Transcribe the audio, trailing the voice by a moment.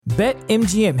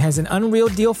BetMGM has an unreal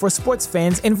deal for sports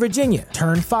fans in Virginia.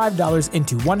 Turn $5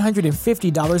 into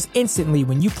 $150 instantly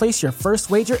when you place your first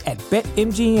wager at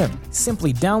BetMGM.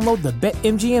 Simply download the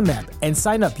BetMGM app and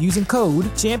sign up using code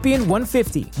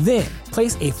Champion150. Then,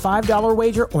 place a $5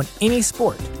 wager on any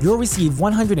sport. You'll receive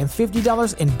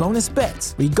 $150 in bonus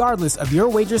bets, regardless of your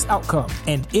wager's outcome.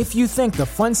 And if you think the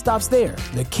fun stops there,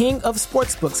 the King of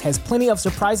Sportsbooks has plenty of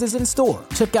surprises in store.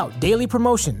 Check out daily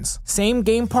promotions,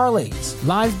 same-game parlays,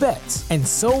 live bets, and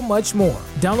so much more.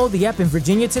 Download the app in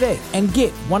Virginia today and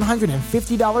get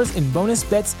 $150 in bonus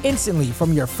bets instantly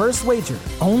from your first wager.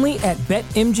 Only at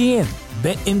BetMGM.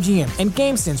 BetMGM and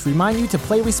GameSense remind you to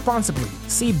play responsibly.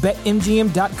 See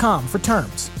BetMGM.com for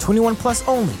terms. 21 plus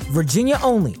only. Virginia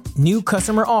only. New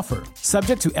customer offer.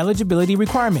 Subject to eligibility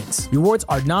requirements. Rewards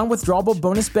are non-withdrawable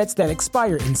bonus bets that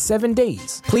expire in 7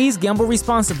 days. Please gamble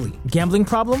responsibly. Gambling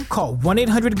problem? Call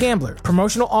 1-800-GAMBLER.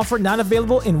 Promotional offer not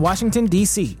available in Washington,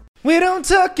 D.C. We don't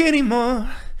talk anymore.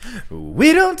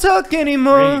 We don't talk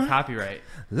anymore. Great copyright.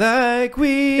 Like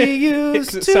we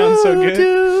used to sounds so good.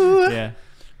 do. Yeah.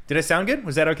 Did I sound good?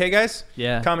 Was that okay, guys?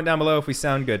 Yeah. Comment down below if we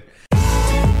sound good.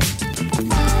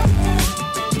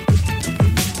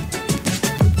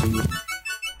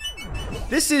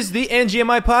 This is the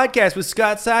NGMI podcast with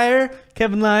Scott Sire,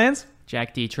 Kevin Lyons.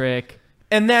 Jack Dietrich.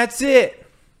 and that's it.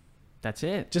 That's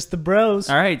it. Just the bros.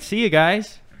 All right. See you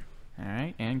guys. All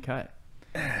right. And cut.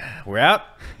 We're out.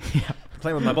 I'm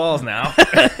playing with my balls now.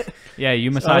 Yeah.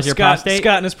 You massage your Scott, prostate.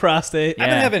 Scott and his prostate.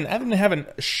 Yeah. I've been having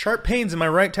sharp pains in my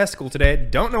right testicle today.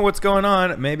 Don't know what's going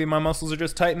on. Maybe my muscles are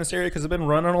just tight in this area because I've been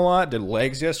running a lot. Did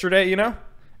legs yesterday, you know?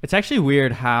 It's actually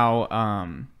weird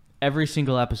how every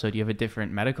single episode you have a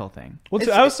different medical thing. Well,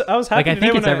 It's- I was happy. Like, I today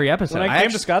think it's when every episode. When I I came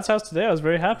actually- to Scott's house today, I was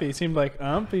very happy. He seemed like,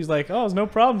 he's like, oh, there's no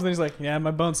problems. And he's like, yeah, my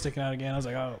bone's sticking out again. I was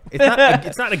like, oh.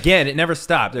 It's not again. It never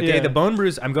stopped. Okay, Yeah. the bone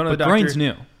bruise. I'm going to The the doctor groin's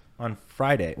new. on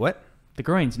Friday. What? The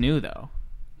groin's new though.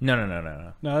 No.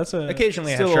 No, that's a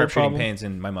Occasionally I still have a sharp shooting problem. pains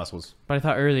in my muscles. But I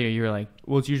thought earlier you were like,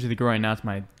 well, it's usually the groin. Now it's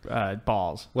my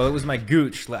balls. Well, it was my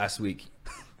gooch last week,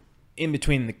 in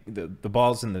between the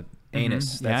balls and the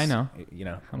anus. Yeah, I know. You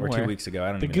know, I'm or aware. 2 weeks ago. I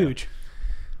don't The even know. gooch.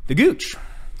 The gooch.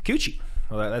 Coochie.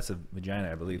 Well, that's a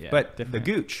vagina, I believe. Yeah, but different.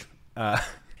 the gooch.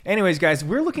 Anyways, guys,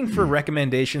 we're looking for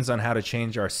recommendations on how to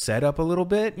change our setup a little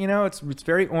bit. You know, it's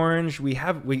very orange.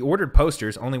 We ordered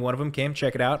posters. Only one of them came.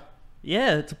 Check it out.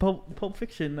 Yeah, it's a Pulp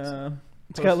Fiction.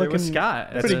 It's got looking Scott.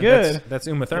 pretty good. That's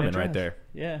Uma Thurman right there.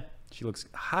 Yeah. She looks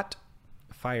hot.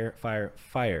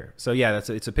 Fire. So yeah,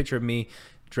 it's a picture of me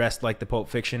dressed like the Pulp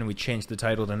Fiction. We changed the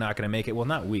title to Not Gonna Make It. Well,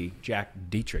 not we. Jack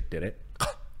Dietrich did it.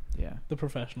 Yeah. The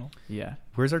professional. Yeah.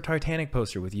 Where's our Titanic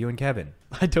poster with you and Kevin?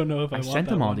 I don't know if I I want sent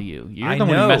that them all one. to you. You're I the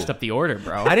one know. who messed up the order,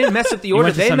 bro. I didn't mess up the You order.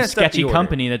 went to They some messed up sketchy the order.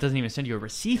 company that doesn't even send you a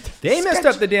receipt. They messed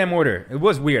up the damn order. It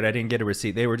was weird. I didn't get a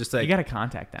receipt. They were just like, You got to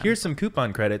contact them. here's some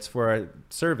coupon credits for our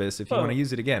service if you Oh. want to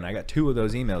use it again. I got 2 of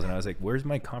those emails, and I was like, where's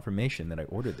my confirmation that I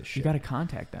ordered this You shit? got to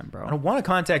contact them, bro. I don't want to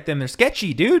contact them. They're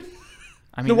sketchy, dude.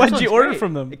 I Then why this did you one's order great.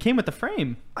 from them? It came with the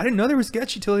frame. I didn't know they were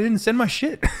sketchy till they didn't send my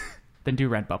shit. Then do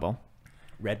Redbubble.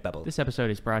 Redbubble. This episode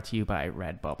is brought to you by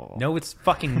Redbubble. No, it's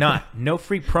fucking not. No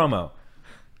free promo.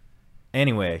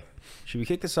 Anyway, should we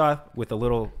kick this off with a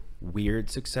little weird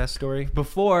success story?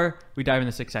 Before we dive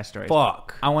into success stories,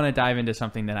 Fuck. I want to dive into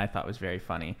something that I thought was very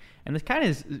funny. And this kind of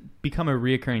has become a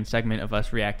reoccurring segment of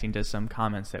us reacting to some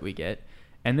comments that we get.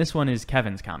 And this one is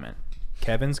Kevin's comment.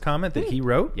 Kevin's comment that he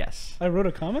wrote? Yes. I wrote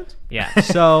a comment? Yeah.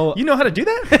 So You know how to do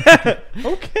that?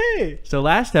 Okay. So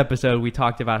last episode we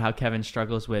talked about how Kevin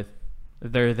struggles with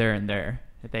there, and there.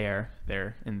 They are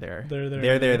there and there.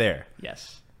 there.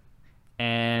 Yes.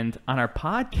 And on our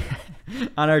podcast,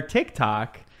 on our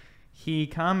TikTok, he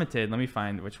commented, let me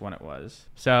find which one it was.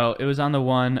 So it was on the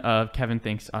one of Kevin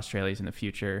thinks Australia's in the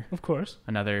future. Of course.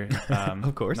 Another,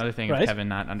 Of course. another thing Right. of Kevin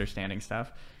not understanding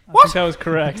stuff. I think that was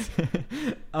correct.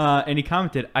 And he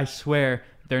commented, I swear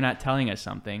they're not telling us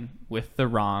something with the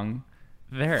wrong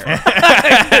there.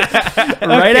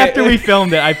 Right after we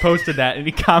filmed it, I posted that and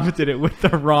he commented it with the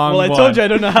wrong Well, I one. told you I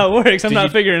don't know how it works. I'm Did not you-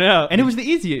 figuring it out. And it was the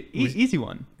easy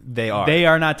one. They are. They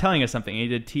are not telling us something. He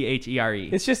did THERE.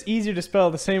 It's just easier to spell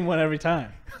the same one every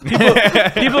time.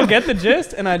 People get the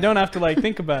gist, and I don't have to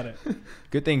think about it.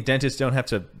 Good thing dentists don't have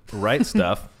to write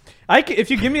stuff. If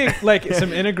you give me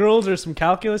some integrals or some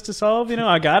calculus to solve,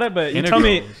 I got it. But you tell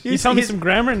me Integrals. some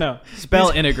grammar. No, Spell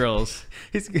integrals.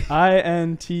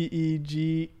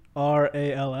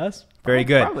 INTEGRALS. Very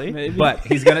good. Probably. Maybe. But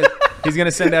he's gonna He's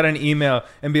gonna send out an email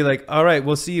and be like, "All right,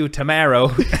 we'll see you tomorrow."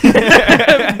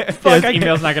 His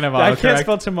email's not gonna have I can't autocorrect.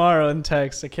 spell tomorrow in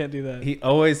text. I can't do that. He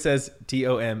always says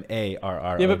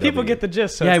TOMARR. Yeah, but people get the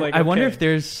gist. So Yeah, it's like, I wonder okay. if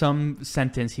there's some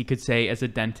sentence he could say as a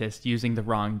dentist using the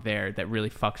wrong there that really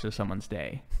fucks with someone's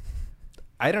day.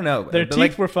 I don't know. their but, teeth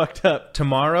like, were fucked up.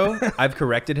 tomorrow. I've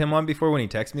corrected him on before when he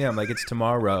texts me. I'm like, it's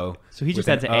tomorrow. So he just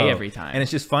with adds an an A O. every time. And it's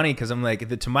just funny because I'm like,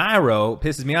 the tomorrow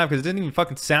pisses me off because it doesn't even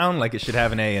fucking sound like it should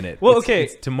have an A in it. Well, It's- okay.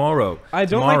 It's tomorrow. I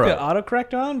don't Tomorrow. like the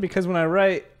autocorrect on because when I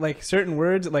write like certain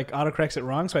words, it like autocorrects it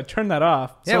wrong. So I turn that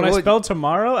off. So Yeah, when well, I spell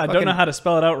tomorrow, I don't fucking- know how to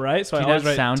spell it out right. So Do I you always not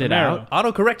write sound it tomorrow. out?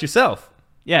 Autocorrect yourself.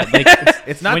 Yeah, like,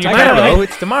 It's not When you're tomorrow. typing it-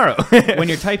 It's tomorrow. when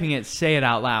you're typing it, say it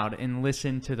out loud and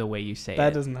listen to the way you say That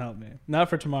it. doesn't help me. Not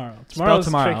for tomorrow. Spell Tomorrow's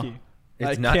tomorrow. tricky.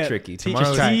 It's I not can't tricky. teach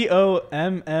Tomorrow's- try.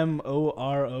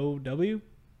 TOMMOROW.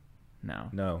 No.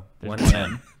 No. There's One no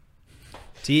M.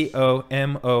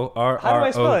 TOMORROW. How do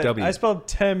I spell it? I spelled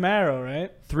tomorrow,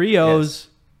 right? 3 O's,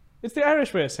 It's the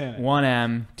Irish way of saying it. 1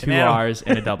 M, 2 Tomorrow. R's,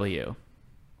 and a W.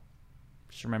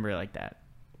 Just remember it like that.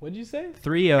 What'd you say?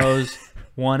 3 O's,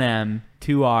 1 M,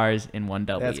 2 R's, and 1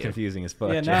 W. That's confusing as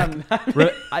fuck. Yeah, Jack. now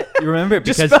I'm You remember it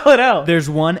just because spell it out. there's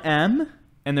 1 M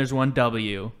and there's 1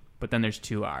 W, but then there's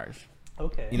 2 R's.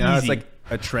 Okay. You know, how it's Easy. like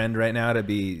a trend right now to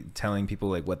be telling people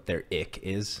like what their ick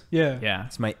is. Yeah. Yeah.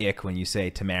 It's my ick when you say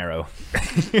tomorrow.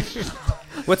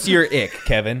 What's your ick,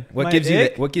 Kevin? What My gives you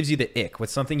ick? what gives you the ick?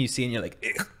 What's something you see and you're like,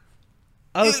 ick?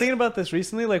 I was thinking about this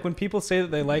recently. Like when people say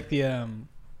that they like the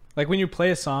like when you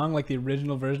play a song, like the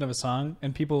original version of a song,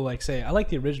 and people like say, "I like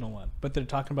the original one," but they're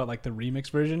talking about like the remix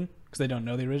version because they don't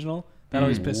know the original. That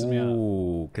always pisses me off.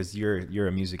 Ooh, because you're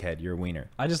a music head. You're a wiener.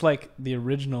 I just like the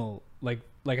original.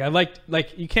 Like I liked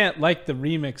like you can't like the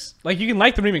remix. Like you can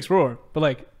like the remix roar, but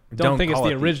like don't think it's call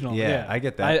the it original. yeah, I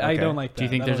get that. I Okay. don't like that. Do you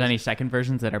think That there's always- any second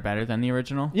versions that are better than the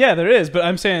original? Yeah, there is, but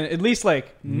I'm saying at least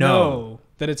like No. know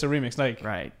that it's a remix. Like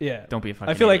Right. yeah. Don't be a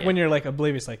fucking I feel like idiot. when you're like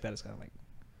oblivious like that, it's kind of like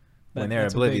When they're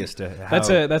that's a big- oblivious to how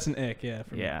That's an ick. Yeah.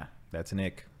 For me. Yeah. that's an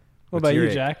ick. What What's about your you,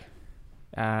 ick?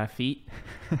 Jack? Feet.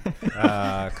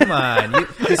 Come on.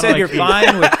 You said like you're feet.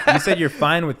 fine with you said you're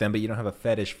fine with them, but you don't have a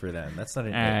fetish for them. That's not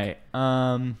an ick.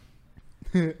 All right.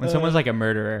 When someone's like a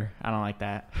murderer, I don't like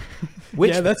that.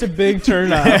 Which Yeah, that's a big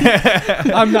turn off.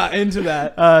 I'm not into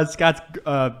that. Scott's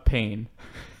pain.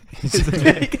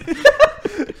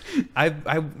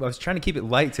 I was trying to keep it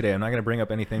light today. I'm not going to bring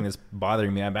up anything that's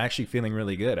bothering me. I'm actually feeling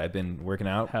really good. I've been working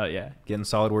out, Hell yeah. getting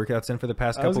solid workouts in for the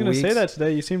past I was couple gonna weeks. say that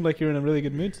today. You seemed like you were in a really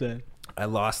good mood today. I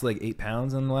lost like 8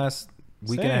 pounds in the last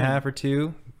week and a Same. half or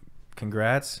two.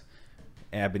 Congrats.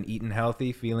 And I've been eating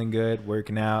healthy, feeling good,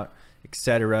 working out,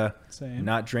 etc. Same.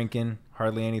 Not drinking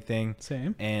hardly anything.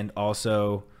 Same. And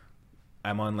also,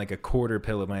 I'm on like a quarter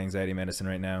pill of my anxiety medicine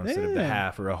right now instead of the Yeah.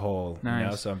 half or a whole. You know?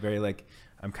 Nice. So I'm very like,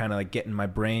 I'm kind of like getting my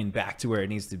brain back to where it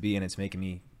needs to be, and it's making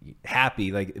me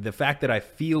happy. Like the fact that I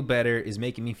feel better is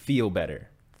making me feel better.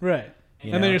 Right. You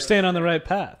And know? then you're staying on the right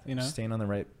path. You know. Staying on the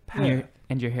right path.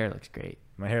 And your hair looks great.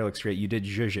 My hair looks great. You did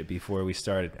zhuzh it before we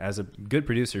started. As a good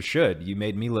producer should. You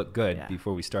made me look good Yeah.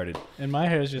 before we started. And my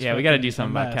hair is just. Yeah, we got to fucking do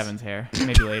something a about mess. Kevin's hair.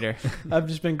 Maybe later. I've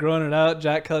just been growing it out.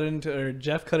 Jeff cut it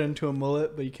into a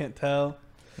mullet, but you can't tell.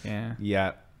 Yeah.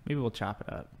 Yeah. Maybe we'll chop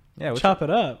it up. Yeah. Chop it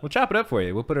up. We'll chop it up for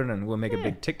you. We'll put it on. We'll make a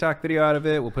big TikTok video out of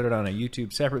it. We'll put it on a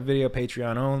YouTube separate video,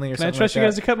 Patreon only, or Can I something trust like you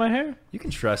guys that. to cut my hair? You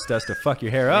can trust us to fuck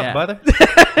your hair up, Yeah. brother.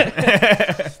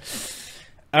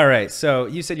 All right. So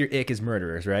you said your ick is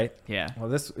murderers, right? Yeah. Well,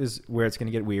 this is where it's going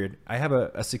to get weird. I have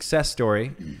a success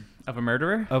story Of a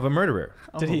murderer? of a murderer,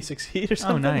 Did he succeed or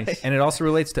something? nice. and it also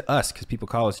relates to us because people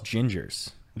call us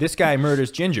gingers. This guy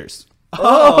murders gingers.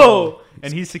 Oh,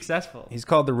 And he's successful. He's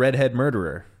called the redhead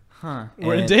murderer. Huh.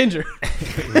 we're in And- danger.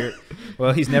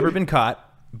 Well, he's never been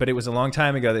caught, but it was a long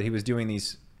time ago that he was doing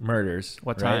these murders.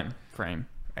 What right? time frame?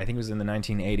 I think it was in the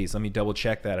 1980s. Let me double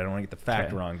check that. I don't want to get the fact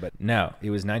Okay. wrong, but no,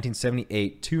 it was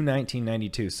 1978 to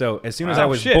 1992. So as soon as Wow, I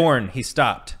was shit. born, he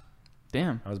stopped.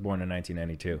 Damn. I was born in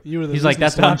 1992. You were the He's like, reason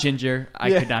that's to one stop. ginger I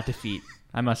Yeah. could not defeat.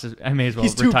 I may as well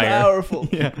He's too retire. powerful.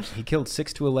 Yeah. He killed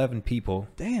 6 to 11 people.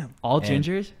 Damn. All And-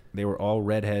 gingers? They were all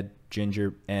redhead,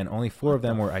 ginger, and only 4 of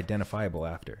them were identifiable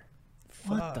after.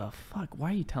 What the fuck?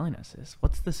 Why are you telling us this?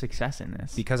 What's the success in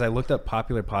this? Because I looked up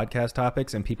popular podcast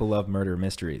topics and people love murder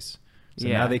mysteries. So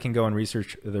Yeah. now they can go and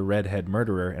research the redhead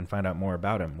murderer and find out more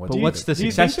about him. But what's the do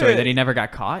you success think story? that- That he never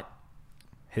got caught?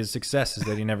 His success is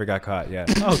that he never got caught. Yeah.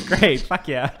 Oh, great. Fuck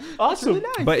yeah. Awesome.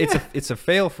 But it's a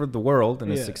fail for the world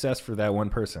and a Yeah. success for that one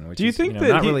person, which Do you is think you know,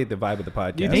 that not he- really the vibe of the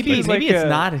podcast. you think Maybe he's maybe like it's a-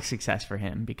 not a success for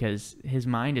him because his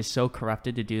mind is so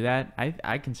corrupted to do that.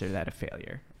 I consider that a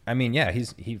failure. I mean, yeah,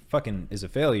 he fucking is a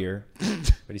failure,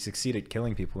 but he succeeded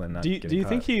killing people and not. Do you getting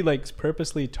think caught. he like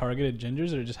purposely targeted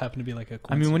gingers, or it just happened to be like a?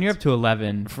 I mean, when you're up to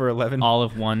 11 for 11 all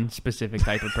of one specific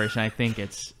type of person, I think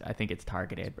it's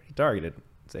targeted. targeted?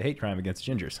 It's a hate crime against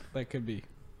gingers. that could be.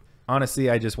 Honestly,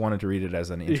 I just wanted to read it as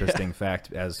an interesting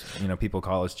fact. As you know, people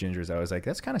call us gingers. I was like,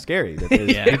 that's kind of scary that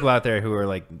there's Yeah. people out there who are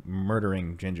like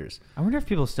murdering gingers. I wonder if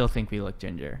people still think we look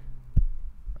ginger.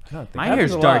 I don't think My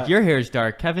happens hair's a dark. lot. Your hair's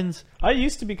dark. Kevin's. I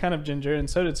used to be kind of ginger, and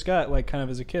so did Scott. Like kind of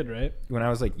as a kid, right? when I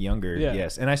was like younger, Yeah.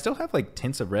 yes, and I still have like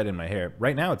tints of red in my hair.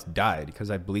 Right now, it's dyed because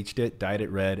I bleached it, dyed it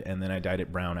red, and then I dyed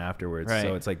it brown afterwards. Right.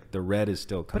 So it's like the red is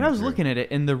still coming. But I was through. looking at it,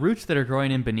 and the roots that are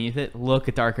growing in beneath it look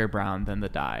a darker brown than the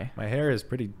dye. My hair is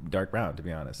pretty dark brown, to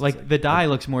be honest. Like It's the dye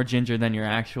looks more ginger than your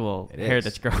actual it hair is.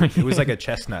 that's growing. It was like a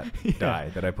chestnut dye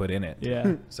that I put in it.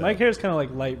 yeah. So My hair is kind of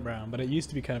like light brown, but it used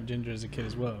to be kind of ginger as a kid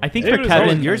as well. I think It for was Kevin-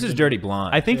 always yours kind is of dirty ginger.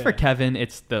 blonde. I think for Yeah. Kevin,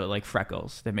 it's the like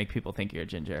freckles that make people think you're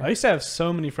ginger. I used to have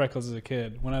so many freckles as a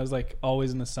kid. When I was like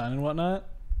always in the sun and whatnot,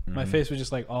 my Mm-hmm. face was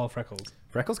just like all freckles.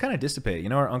 Freckles kind of dissipate. You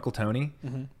know our Uncle Tony?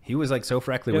 Mhm. He was like so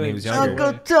freckly Yeah, when he they was just younger. go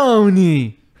Uncle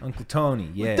Tony, Uncle Tony,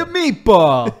 yeah. the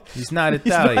meatball. He's not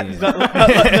Italian.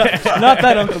 Not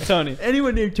that Uncle Tony.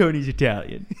 Anyone named Tony's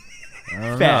Italian. I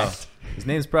don't Fast. know. His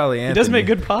name's probably He Anthony. does make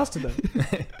good pasta though.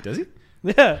 Does he?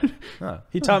 Yeah. Oh.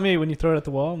 He taught me when you throw it at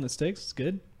the wall and it sticks, it's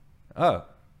good. Oh.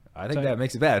 I think Sorry. that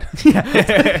makes it bad.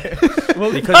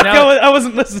 Well, Because fuck, now- I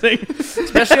wasn't listening.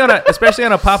 especially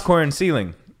on a popcorn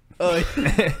ceiling.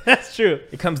 That's true.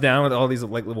 It comes down with all these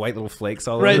like white little flakes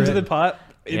all Right over into it. the pot.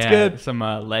 It's Yeah, good. Some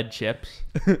lead chips.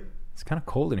 It's kind of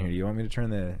cold in here. Do you want me to turn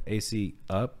the AC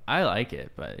up? I like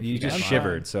it, but if You just guys want-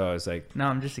 shivered, so I was like, No,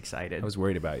 I'm just excited. I was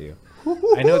worried about you.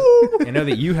 I know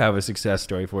that you have a success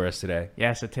story for us today.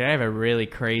 Yeah, so today I have a really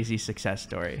crazy success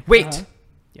story. Wait. Uh-huh.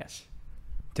 Yes.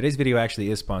 Today's video actually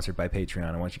is sponsored by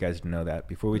Patreon. I want you guys to know that.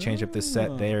 Before we change up this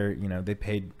set, they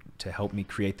paid to help me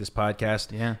create this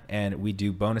podcast. Yeah. And we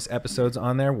do bonus episodes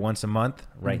on there once a month.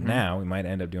 Right now, we might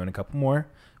end up doing a couple more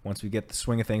once we get the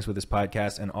swing of things with this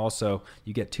podcast. And also,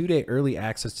 you get 2-day early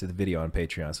access to the video on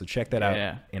Patreon. So check that out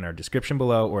Yeah. in our description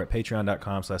below or at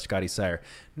patreon.com/ScottySire.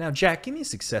 Now, Jack, give me a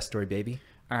success story, baby.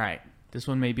 All right. This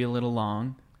one may be a little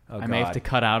long. Oh, I may have God. to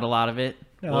cut out a lot of it.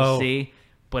 No. We'll see.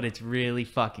 But it's really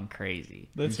fucking crazy.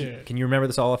 Let's hear it. Can you remember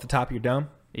this all off the top of your dome?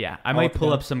 Yeah, I All might up pull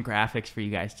and up some graphics for you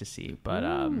guys to see. But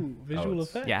Ooh, visual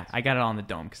it's- effects. yeah, I got it all in the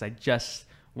dome because I just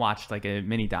watched like a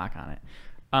mini doc on it.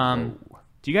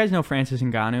 Do you guys know Francis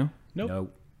Ngannou? Nope. No.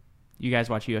 You guys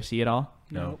watch UFC at all?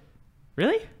 No.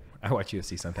 Really? I watch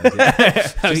UFC sometimes. Yeah.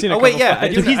 I've seen a Oh wait, couple yeah,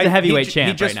 fights. So he's the heavyweight champ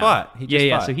He just right now. fought. He just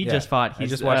fought. So he just fought. I He's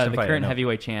just watched him the fight, I current know.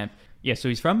 heavyweight champ. Yeah, so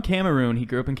he's from Cameroon. He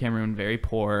grew up in Cameroon, very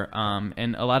poor.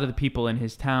 And a lot of the people in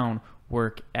his town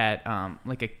work at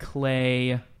like a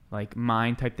clay like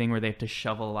mine type thing where they have to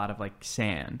shovel a lot of like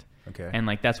sand. Okay. And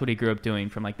like that's what he grew up doing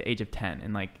from like the age of 10.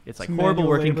 And like it's like It's horrible manual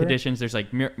working labor? conditions. There's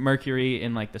like mercury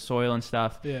in like the soil and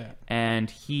stuff. Yeah. And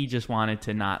he just wanted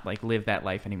to not like live that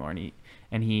life anymore.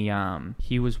 And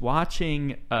he was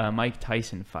watching a Mike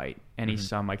Tyson fight, and he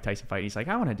saw Mike Tyson fight. He's like,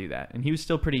 I want to do that. And he was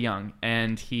still pretty young,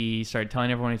 and he started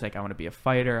telling everyone, he's like, I want to be a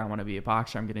fighter, I want to be a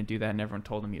boxer, I'm going to do that. And everyone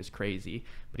told him he was crazy,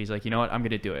 but he's like, you know what, I'm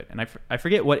going to do it. And I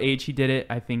forget what age he did it.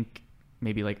 I think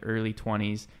maybe like early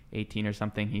 20s, 18 or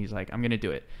something. He's like, I'm going to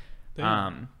do it.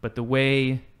 Damn. But the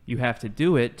way you have to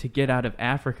do it to get out of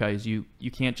Africa is you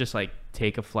can't just like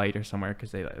take a flight or somewhere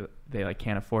because they like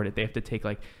can't afford it. They have to take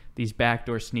like these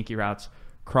backdoor sneaky routes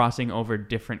crossing over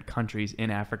different countries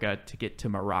in Africa to get to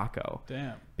Morocco.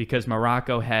 Damn. Because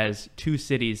Morocco has 2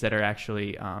 cities that are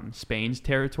actually Spain's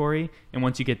territory, and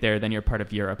once you get there, then you're part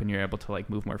of Europe and you're able to like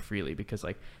move more freely because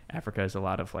like Africa has a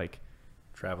lot of like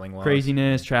Traveling laws.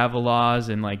 craziness, travel laws,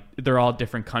 and like they're all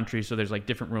different countries, so there's like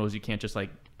different rules. You can't just like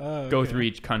go Okay. through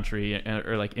each country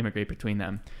or like immigrate between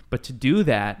them. But to do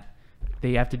that,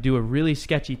 they have to do a really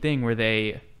sketchy thing where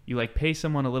you like pay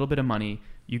someone a little bit of money,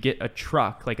 you get a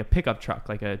truck, like a pickup truck,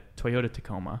 like a Toyota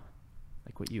Tacoma,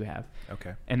 like what you have,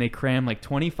 Okay. and they cram like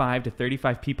 25 to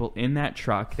 35 people in that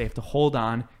truck. They have to hold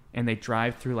on, and they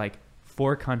drive through like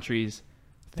 4 countries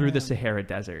through the Damn. Sahara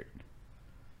Desert.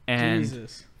 And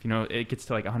Jesus. you know, it gets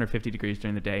to like 150 degrees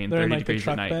during the day and They're 30 in like the degrees at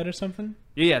truck night. bed or something?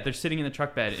 Yeah, they're sitting in the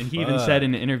truck bed. And he even Fuck. said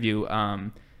in an interview,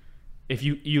 if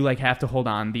you like have to hold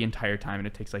on the entire time, and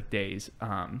it takes like days,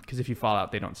 because if you fall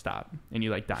out, they don't stop, and you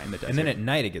like die in the desert. And then at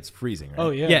night it gets freezing, right? Oh,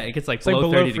 yeah. yeah, it gets like It's like below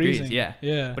below 30 degrees. freezing. Yeah,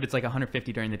 Yeah. but it's like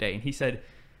 150 during the day. And he said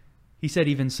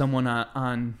even someone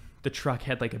on the truck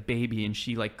had like a baby, and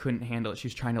she like couldn't handle it. She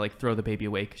was trying to like throw the baby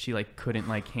away because she like couldn't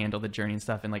like handle the journey and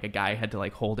stuff. And like a guy had to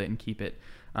like hold it and keep it.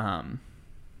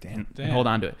 And Damn. hold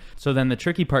on to it. So then the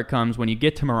tricky part comes when you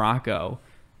get to Morocco.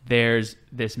 there's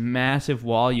this massive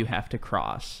wall you have to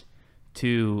cross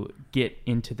to get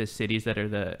into the cities that are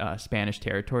the Spanish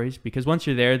territories, because once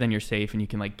you're there, then you're safe and you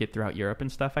can like get throughout Europe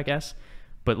and stuff, I guess.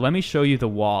 But let me show you the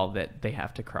wall that they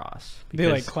have to cross. They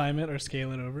like climb it or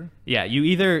scale it over? Yeah, you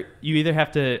either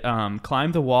have to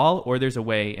climb the wall, or there's a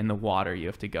way in the water you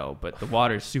have to go. But the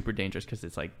water is super dangerous because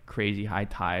it's like crazy high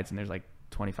tides and there's like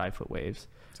 25-foot waves.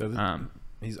 So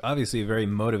he's obviously a very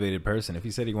motivated person. If he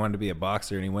said he wanted to be a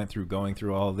boxer and he went through going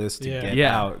through all this to get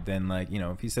out, then like, you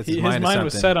know, if he sets his mind to something,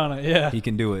 was set on it. Yeah, he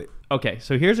can do it. Okay,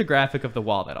 so here's a graphic of the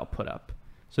wall that I'll put up.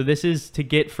 So this is to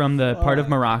get from the part of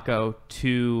Morocco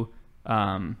to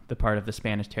the part of the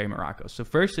Spanish territory Morocco. So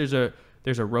first there's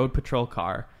a road patrol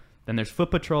car, then there's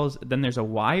foot patrols, then there's a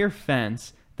wire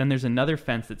fence, then there's another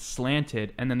fence that's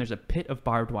slanted, and then there's a pit of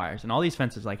barbed wires. And all these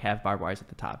fences like have barbed wires at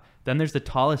the top. Then there's the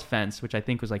tallest fence, which I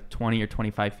think was like 20 or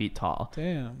 25 feet tall.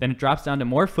 Damn. Then it drops down to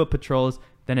more foot patrols,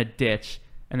 then a ditch,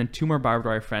 and then 2 more barbed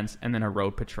wire fence, and then a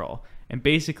road patrol. And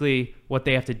basically what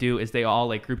they have to do is they all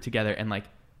like group together, and like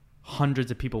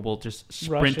hundreds of people will just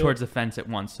sprint towards the fence at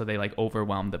once, so they like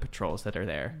overwhelm the patrols that are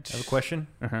there. I have a question.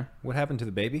 What happened to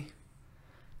the baby?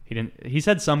 He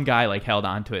said some guy like held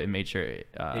on to it and made sure it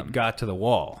got to the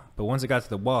wall. But once it got to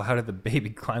the wall, how did the baby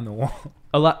climb the wall?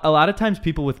 A lot of times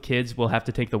people with kids will have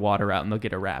to take the water route and they'll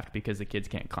get a raft because the kids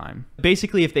can't climb.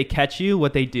 Basically, if they catch you,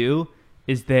 what they do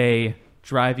is they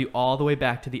drive you all the way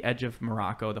back to the edge of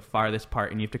Morocco, the farthest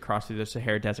part, and you have to cross through the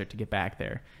Sahara Desert to get back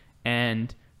there.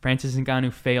 And Francis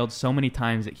Ngannou failed so many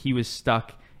times that he was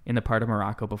stuck in the part of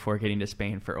Morocco before getting to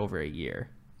Spain for over a year.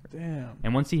 Damn.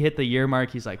 And once he hit the year mark,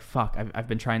 he's like, fuck, I've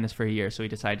been trying this for a year. So he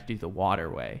decided to do the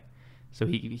waterway. So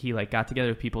he like got together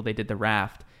with people, they did the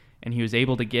raft, and he was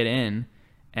able to get in.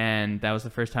 And that was the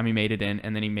first time he made it in.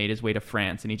 And then he made his way to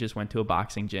France, and he just went to a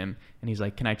boxing gym. And he's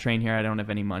like, can I train here? I don't have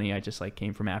any money. I just like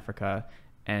came from Africa.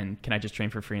 And can I just train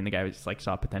for free? And the guy was just like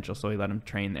saw potential, so he let him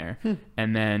train there.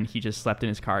 And then he just slept in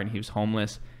his car, and he was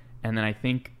homeless. And then I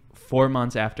think 4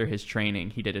 months after his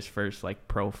training, he did his first like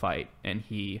pro fight, and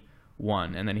he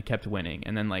won, and then he kept winning.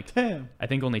 And then like I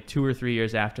think only 2 or 3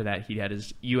 years after that, he had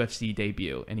his UFC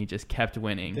debut, and he just kept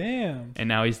winning. Damn. And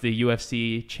now he's the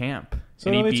UFC champ. So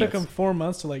it only took him 4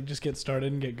 months to like just get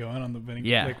started and get going on the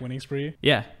winning spree.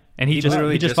 Yeah. And he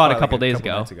just fought a couple days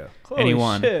ago. And he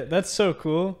won. Shit, that's so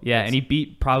cool. Yeah, and he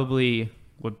beat probably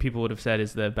what people would have said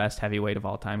is the best heavyweight of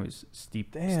all time, who's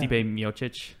Stipe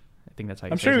Miocic. I think that's how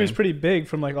you I'm say sure his he was name. pretty big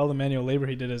from like all the manual labor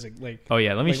he did as a like. Oh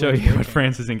yeah, let me show you what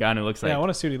Francis Ngannou looks like. Yeah, I want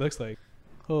to see what he looks like.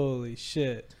 Holy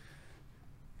shit.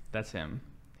 That's him.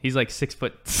 He's like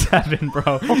 6'7",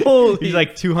 bro. Holy He's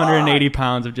like 280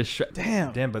 pounds of just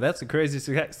Damn, but that's a crazy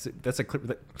success.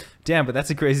 Damn, but that's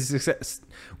a crazy success.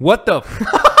 What the?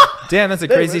 Damn, that's a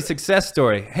crazy success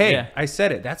story. Hey, Yeah. I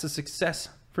said it. That's a success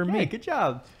for me. Hey, good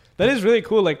job. that is really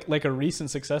cool. Like a recent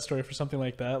success story for something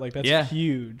like that. Like that's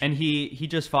huge. And he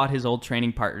just fought his old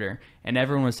training partner, and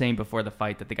everyone was saying before the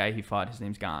fight that the guy he fought, his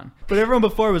name's Gane. But everyone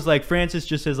before was like, Francis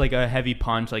just has like a heavy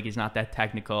punch, like he's not that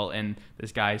technical, and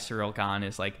this guy Cyril Gane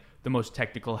is like the most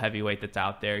technical heavyweight that's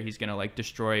out there. He's gonna like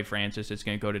destroy Francis. It's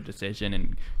gonna go to decision,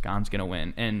 and Gane's gonna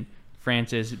win. And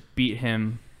Francis beat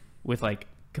him with like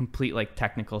complete like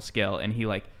technical skill, and he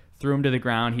like threw him to the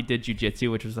ground. He did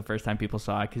jiu-jitsu, which was the first time people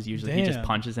saw it, because usually he just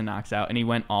punches and knocks out, and he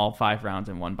went all 5 rounds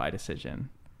and won by decision.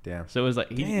 Damn. So it was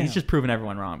like he's just proving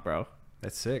everyone wrong, bro.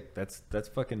 That's sick. That's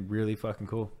fucking really fucking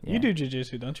cool. Yeah. You do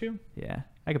jiu-jitsu, don't you? Yeah,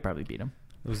 I could probably beat him.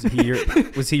 Was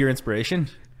he your inspiration?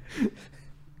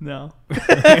 No,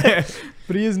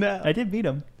 But he is now. I did beat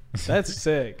him. That's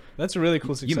sick. That's a really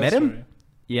cool success met him? story.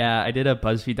 Yeah, I did a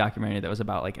BuzzFeed documentary that was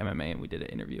about like MMA, and we did an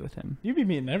interview with him. You'd be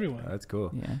meeting everyone. That's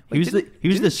cool. Yeah, Like, he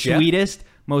was the Jeff- sweetest,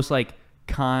 most like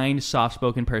kind,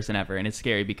 soft-spoken person ever, and it's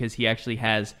scary because he actually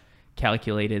has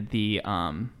calculated the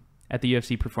at the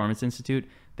UFC Performance Institute.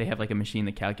 They have like a machine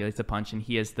that calculates the punch, and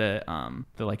he has the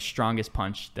like strongest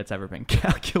punch that's ever been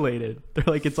calculated. They're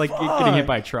like, it's like getting hit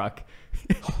by a truck.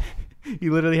 He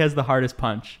literally has the hardest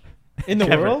punch In the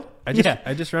ever. world? I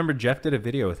just remember Jeff did a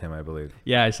video with him, I believe.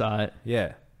 Yeah, I saw it.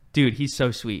 Yeah. Dude, he's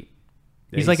so sweet.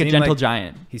 Yeah, He's he like a seemed gentle like-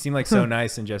 giant, He seemed like so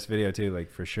nice in Jeff's video too, like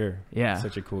for sure. Yeah.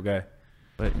 Such a cool guy.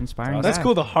 but inspiring. That's guy.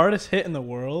 cool. The hardest hit in the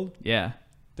world? Yeah,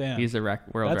 Damn. he's a world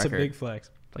That's record. a big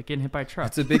flex. Like getting hit by a truck.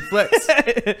 That's a big flex.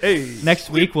 Hey. Next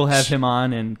week we'll have him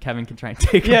on, and Kevin can try and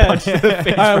take a Yeah. punch to the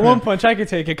face. All right, from one him. punch. I can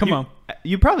take it. Come on.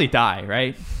 You probably die,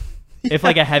 right? If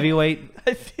like a heavyweight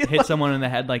I feel hits someone in the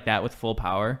head like that with full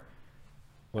power.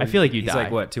 I feel like you he's die.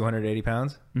 like what, 280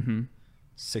 pounds? Mm-hmm.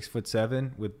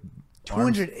 6'7" with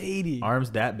 280.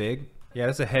 arms that big. Yeah,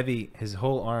 that's a heavy. His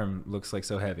whole arm looks like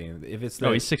so heavy. If it's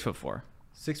Oh, he's 6'4".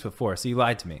 6'4", so you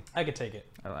lied to me. I could take it.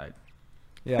 I lied.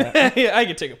 Yeah, Yeah, I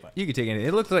can take a punch. you could take it.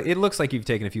 It looks like you've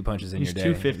taken a few punches in He's your day.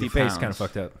 250 Your face pounds. kind of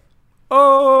fucked up.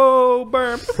 Oh,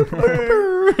 burn.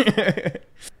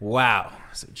 Wow.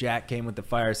 So Jack came with the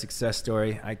fire success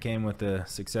story. I came with the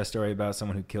success story about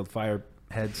someone who killed fire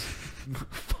heads,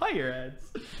 Fireheads.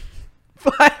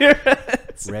 Fire.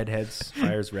 red heads.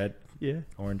 Fire's red, Yeah.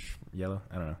 orange, yellow.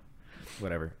 I don't know.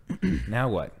 Whatever. Now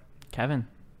what? Kevin,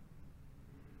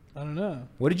 I don't know.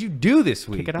 What did you do this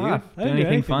week, kick it dude? off. I Do didn't do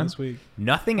anything fun? this week.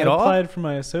 Nothing I at all? applied for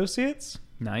my associates.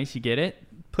 Nice. You get it?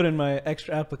 Put in my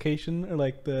extra application, or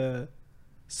like the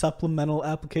supplemental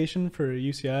application for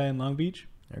UCI in Long Beach.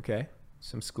 Okay.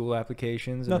 Some school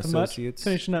applications and Nothing much. associates.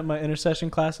 Finishing up my intercession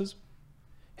classes.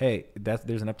 Hey,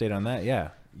 there's an update on that. Yeah.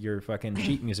 Your fucking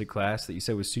sheet music class that you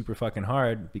said was super fucking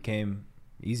hard became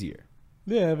easier.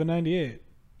 Yeah, I have a 98.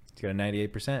 It's got a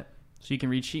 98%. So you can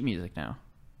read sheet music now.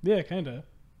 Yeah, kind of.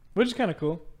 Which is kind of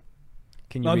cool.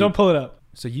 Can you No, read, don't pull it up.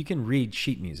 So you can read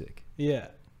sheet music. Yeah.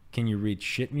 Can you read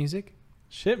shit music?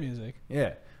 Shit music.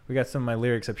 Yeah. We got some of my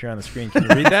lyrics up here on the screen. Can you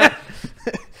read that?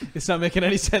 It's not making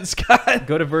any sense, Scott.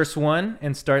 Go to verse 1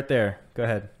 and start there. Go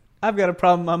ahead. I've got a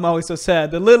problem. I'm always so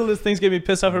sad. The littlest things get me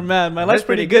pissed off or mad. My life's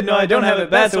pretty good. No, I don't have it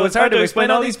bad, so it's hard to explain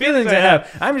all these feelings I have.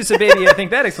 I'm just a baby. I think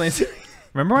that explains it.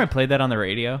 Remember when I played that on the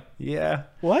radio? Yeah.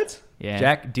 What? Yeah.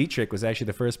 Jack Dietrich was actually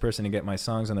the first person to get my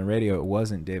songs on the radio. It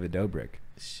wasn't David Dobrik.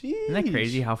 Isn't that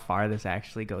crazy how far this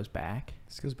actually goes back?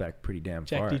 This goes back pretty damn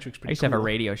Jack far. Dietrich's I pretty used to have a cool.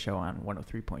 radio show on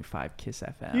 103.5 Kiss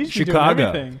FM. You should be doing Chicago.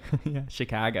 everything. Yeah,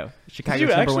 Chicago. Chicago's you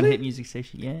number one actually? hit music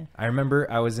station. Yeah. I remember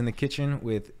I was in the kitchen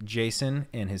with Jason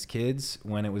and his kids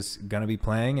when it was gonna be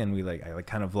playing, and I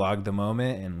kind of vlogged the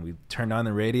moment, and we turned on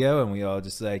the radio, and we all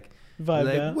just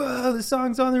Vibe out. whoa, the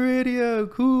song's on the radio,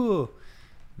 cool.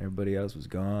 And everybody else was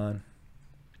gone,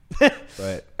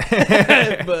 but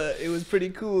But it was pretty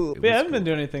cool. It But yeah, I was haven't been cool.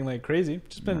 doing anything like crazy.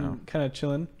 Just been No. kind of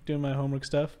chilling, doing my homework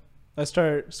stuff. I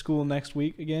start school next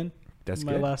week again. that's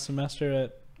my good. last semester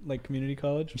at like community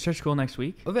college. You start school next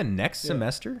week? Well, the next Yeah.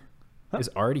 semester Huh? is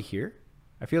already here.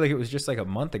 I feel like it was just like a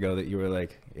month ago that you were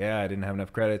like, yeah, I didn't have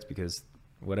enough credits because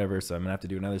whatever, so I'm gonna have to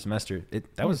do another semester. That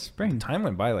Oh, was spring. Time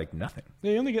went by like nothing.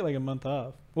 Yeah, you only get like a month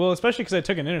off. Well, especially because I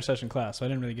took an intercession class, so I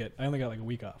didn't really get. I only got like a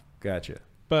week off. Gotcha.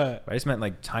 But I just meant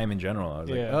like time in general. I was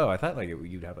like, Yeah. oh, I thought like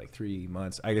you'd have like 3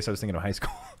 months. I guess I was thinking of high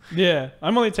school. yeah,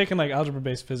 I'm only taking like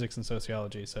algebra-based physics and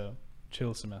sociology, so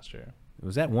chill semester.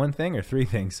 Was that one thing or 3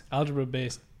 things?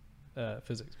 Algebra-based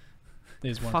physics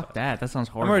is one. Fuck class. that. That sounds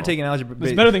I horrible. remember taking algebra.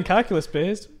 It's better than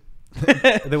calculus-based.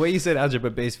 The way you said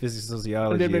algebra-based physics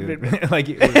sociology, like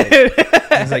it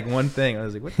was like one thing. I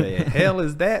was like, what the hell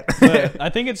is that? But I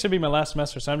think it should be my last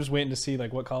semester, so I'm just waiting to see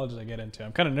like what colleges I get into.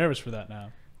 I'm kind of nervous for that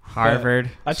now. Harvard,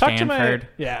 I talked to Stanford. my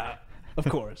yeah, of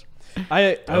course.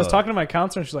 I was talking to my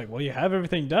counselor, and she's like, "Well, you have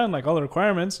everything done, like all the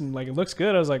requirements, and like it looks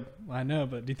good." I was like, well, "I know,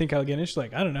 but do you think I'll get in?" She's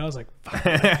like, "I don't know." I was like, "Fuck."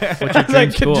 What's your I was dream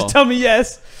like, school? just tell me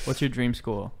yes. What's your dream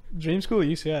school? Dream school,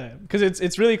 UCI, because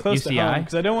it's really close to UCI? home.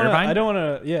 Because I don't want to. Irvine? I don't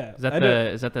want to. Yeah. Is that I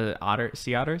the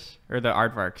Sea Otters or the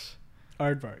Aardvarks?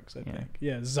 Aardvarks, I Yeah. think.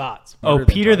 Yeah, Zots. Oh, Smarter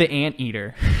than Peter the Todd.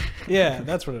 Anteater. Yeah,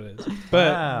 that's what it is.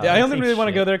 But Wow, yeah, I that only takes really want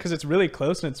to shit. go there because it's really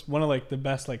close and it's one of like the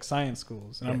best like science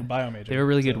schools, and I'm a bio major. They have a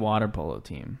really good so- water polo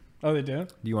team. Oh, they do. Do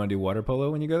you want to do water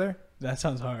polo when you go there? That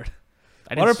sounds hard.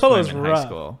 I didn't Water polo swim is in rough. high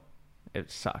school.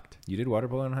 It sucked. You did water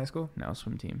polo in high school? No,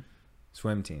 swim team.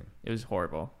 Swim team. It was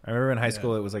horrible. I remember in high Yeah.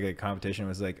 school it was like a competition. It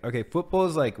was like, okay, football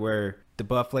is like where the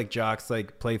buff like jocks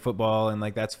like play football and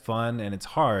like that's fun and it's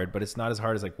hard, but it's not as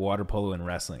hard as like water polo and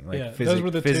wrestling. Like Yeah, those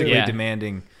were the two. physically Yeah.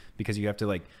 demanding because you have to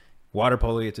like water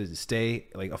polo, you have to stay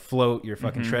like afloat. You're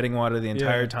fucking treading water the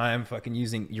entire Yeah. time, fucking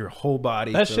using your whole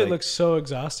body. That to, shit like, looks so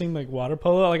exhausting, like water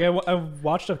polo. Like I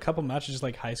watched a couple matches, just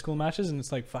like high school matches, and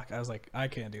it's like fuck. I was like, I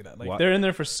can't do that. Like Wa- they're in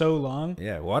there for so long.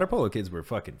 Yeah, water polo kids were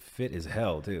fucking fit as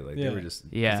hell too. Like Yeah. they were just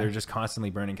Yeah. they're just constantly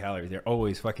burning calories. They're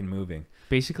always fucking moving.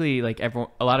 Basically, like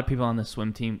everyone, a lot of people on the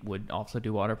swim team would also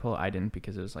do water polo. I didn't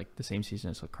because it was like the same season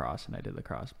as lacrosse, and I did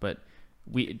lacrosse. But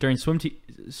we during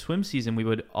swim season, we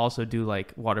would also do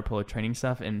like water polo training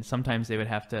stuff, and sometimes they would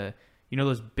have to, you know,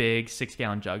 those big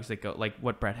 6-gallon jugs that go like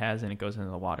what Brett has, and it goes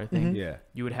into the water thing. Yeah.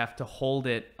 You would have to hold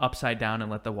it upside down and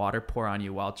let the water pour on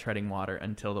you while treading water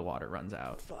until the water runs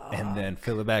out. And then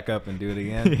fill it back up and do it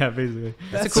again. Yeah, basically.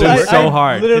 That's a So cool it's workout. so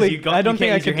hard. 'cause Literally, you go, I don't you think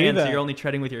can't I use your could do hands, that. so you're only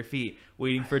treading with your feet,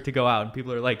 waiting for it to go out. And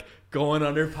people are like going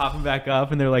under, popping back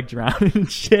up, and they're like drowning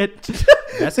and shit.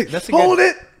 That's a Hold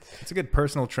good, it. It's a good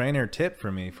personal trainer tip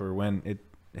for me for when it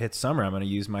hits summer. I'm going to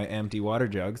use my empty water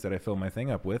jugs that I fill my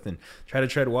thing up with and try to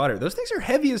tread water. Those things are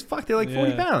heavy as fuck. They're like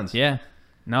 40 Yeah. pounds. Yeah,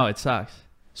 no, it sucks.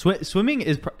 Swimming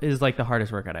is like the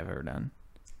hardest workout I've ever done.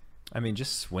 I mean,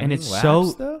 just swimming And it's laps,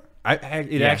 so- though?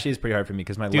 It Yeah. actually is pretty hard for me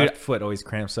because my Dude. left foot always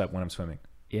cramps up when I'm swimming.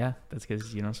 Yeah, that's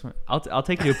because you don't swim. I'll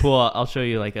take you to a pool. I'll show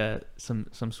you like some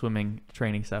swimming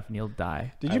training stuff, and you'll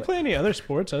die. Did you play any other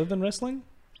sports other than wrestling?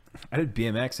 I did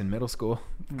BMX in middle school.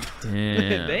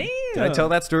 Damn. Did I tell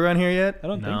that story on here yet? I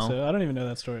don't No. think so. I don't even know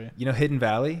that story. You know Hidden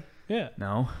Valley? Yeah.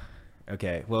 No.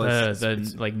 Okay. Well,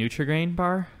 The like Nutrigrain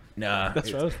bar. nah.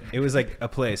 That's what I was thinking. It was like a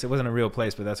place. It wasn't a real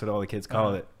place, but that's what all the kids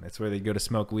called it. That's where they go to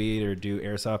smoke weed or do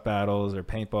airsoft battles or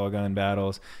paintball gun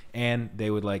battles. And they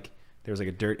would there was like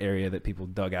a dirt area that people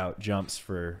dug out jumps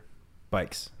for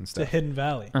bikes and It's a stuff hidden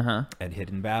valley. Uh-huh. at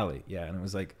Hidden Valley. Yeah. And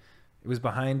it was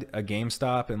behind a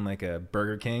GameStop and like a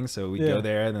Burger King. So we'd Yeah. go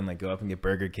there and then like go up and get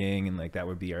Burger King. And like that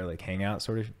would be our like hangout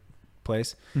sort of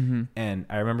place. Mm-hmm. And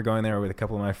I remember going there with a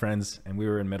couple of my friends, and we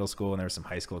were in middle school, and there were some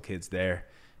high school kids there.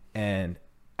 And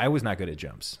I was not good at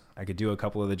jumps. I could do a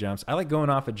couple of the jumps. I like going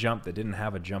off a jump that didn't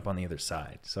have a jump on the other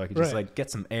side, so I could just Right. like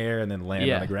get some air and then land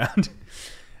Yeah. on the ground.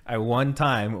 I one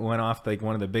time went off like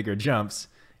one of the bigger jumps,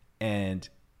 and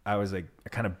I was like, I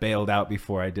kind of bailed out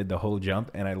before I did the whole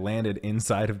jump, and I landed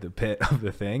inside of the pit of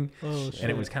the thing, Oh, and shit.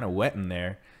 it was kind of wet in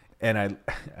there, and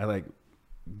I like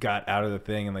got out of the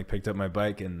thing and like picked up my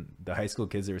bike, and the high school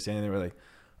kids that were standing there were like,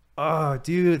 "Oh,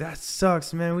 dude, that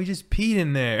sucks, man. We just peed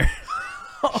in there."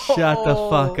 Shut the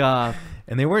fuck up.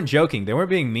 And they weren't joking. They weren't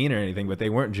being mean or anything, but they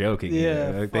weren't joking. Yeah,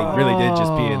 either. Like, they really did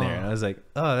just pee in there. And I was like,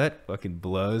 "Oh, that fucking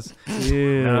blows."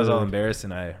 Dude. And I was all embarrassed,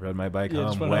 and I rode my bike Yeah,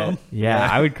 just home went wet. home. Yeah,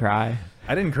 I would cry.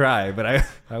 I didn't cry, but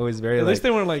I was very At like, least they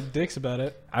weren't like dicks about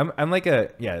it. I'm like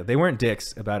they weren't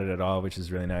dicks about it at all, which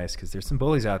is really nice because there's some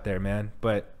bullies out there, man.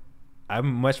 But I'm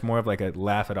much more of like a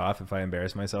laugh it off if I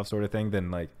embarrass myself sort of thing than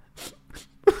like,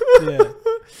 Yeah.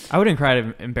 I wouldn't cry out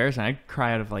of embarrassment. I'd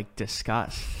cry out of like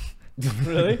disgust.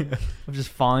 Really? Of just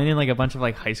falling in like a bunch of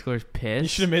like high schoolers piss. You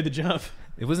should have made the jump.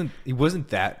 it wasn't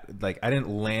that like I didn't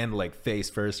land like face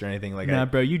first or anything like Nah, I,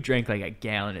 bro, you drank like a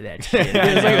gallon of that shit. Yeah,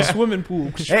 it's like a swimming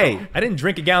pool. Hey, I didn't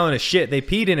drink a gallon of shit. They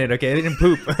peed in it, okay? They didn't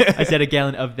poop. I said a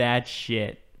gallon of that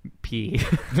shit. Pee.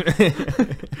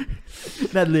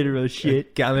 Not literal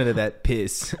shit. Gallon of that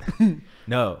piss.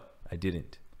 No, I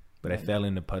didn't. But I fell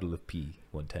in a puddle of pee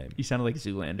one time. You sounded like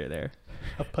Zoolander there.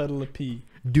 A puddle of pee.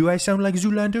 Do I sound like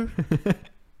Zoolander?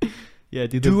 Yeah,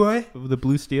 dude. Do I? The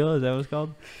Blue Steel, is that what it's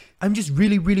called? I'm just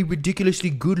really, really ridiculously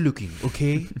good looking,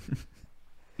 okay?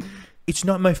 It's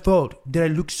not my fault that I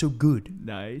look so good.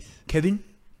 Nice. Kevin,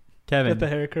 Kevin, Get the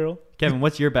hair curl. Kevin,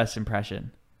 what's your best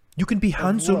impression? you can be Of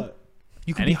Hansel. what?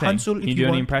 You can Anything. be Hansel Can if you you do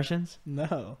any want. impressions?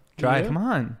 No. Try. You? Come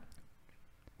on.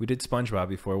 We did SpongeBob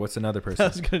before. What's another I person?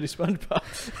 was gonna do SpongeBob.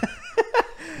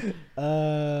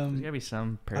 There's gotta be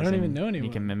some person I don't even know you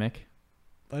anyone. can mimic.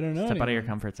 I don't know. Step out of your anyone.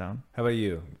 comfort zone. How about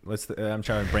you? I'm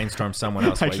trying to brainstorm someone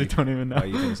else. I actually don't even know. While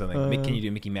you think of something. Can you do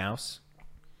Mickey Mouse?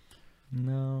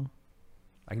 No.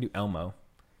 I can do Elmo.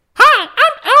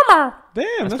 Damn,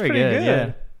 that's pretty pretty good.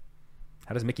 Yeah.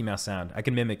 How does Mickey Mouse sound? I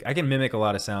can mimic a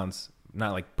lot of sounds,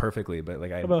 not like perfectly, but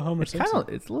like I. How about Homer It's Simpson? kind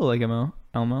of, it's a little like Elmo.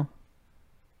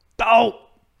 Oh,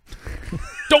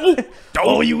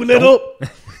 Oh, you little.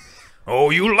 oh,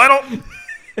 you little!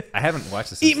 I haven't watched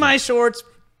the Simpsons. Eat my shorts.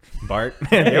 Bart.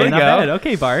 There we not go. bad.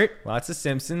 Okay, Bart. Lots of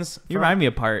Simpsons. You remind me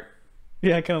of Bart.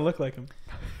 Yeah, I kind of look like him.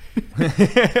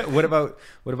 What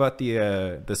about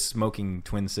the smoking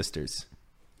twin sisters?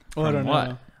 Oh, I From don't what?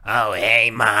 know. Oh, hey,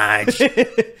 Marge.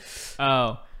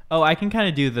 Oh, I can kind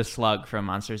of do the slug from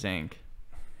Monsters Inc.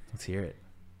 Let's hear it.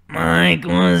 Mike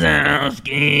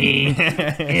Wazowski,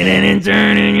 get an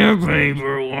intern in your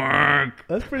paperwork.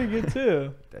 That's pretty good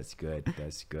too. That's good.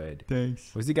 That's good.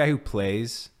 Thanks. Who's the guy who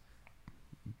plays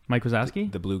Mike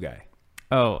Wazowski? the blue guy?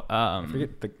 Oh,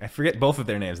 I forget both of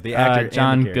their names. The actor, and the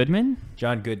John character. Goodman?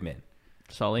 John Goodman.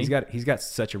 Sully? He's got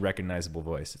such a recognizable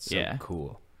voice. It's so Yeah.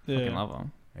 cool. Fucking Yeah. love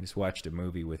him. I just watched a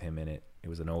movie with him in it. It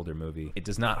was an older movie. It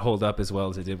does not hold up as well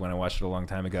as it did when I watched it a long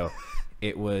time ago.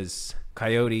 It was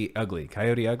Coyote Ugly.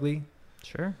 Coyote Ugly?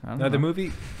 Sure. I don't No, know. the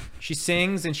movie. She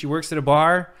sings and she works at a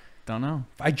bar. Don't know.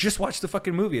 I just watched the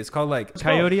fucking movie. It's called like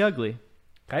Coyote Ugly.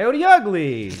 Coyote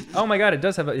Ugly. Oh my god, it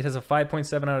has a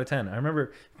 5.7 out of 10. I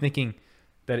remember thinking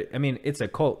that it's a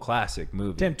cult classic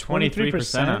movie. Damn, 23%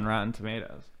 23% on Rotten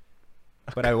Tomatoes.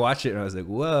 But I watched it and I was like,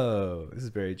 whoa, this is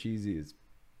very cheesy. It's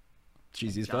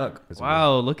cheesy as fuck. It's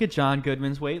Wow, look at John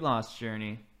Goodman's weight loss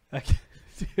journey.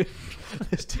 Dude,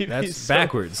 this TV That's is so-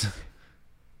 backwards.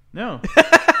 No.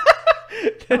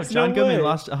 There's John no Goodman way.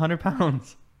 lost 100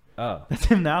 pounds. Oh. That's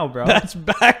him now, bro. That's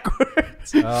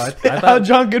backwards. I How thought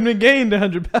John Goodman gained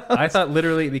 100 pounds. I thought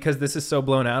literally because this is so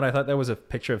blown out, I thought that was a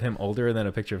picture of him older and then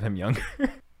a picture of him younger.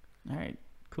 All right.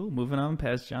 Cool. Moving on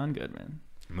past John Goodman.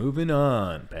 Moving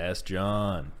on past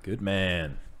John. Good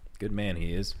man. Good man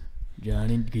he is.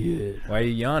 Johnny good. Why are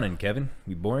you yawning, Kevin?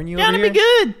 We boring you Johnny over be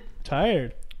here? good.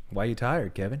 Tired. Why are you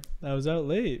tired, Kevin? I was out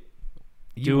late.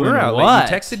 You Doing were out what?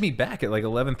 late. You texted me back at like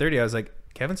 11:30. I was like,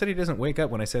 Kevin said he doesn't wake up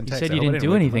when I send You text. said you I hope I didn't do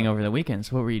wake him anything up. over the weekend.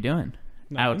 So what were you doing?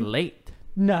 Out Nothing. late.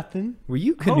 Nothing. Were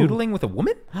you canoodling with a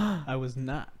woman? I was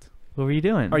not. What were you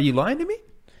doing? Are you lying to me?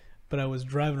 But I was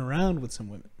driving around with some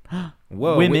women.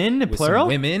 Whoa, Women, with some plural?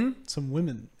 women. Some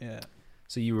women, yeah.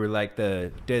 So you were like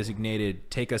the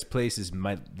designated take us places,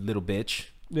 my little bitch.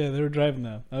 Yeah, they were driving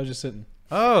though. I was just sitting.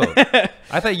 Oh,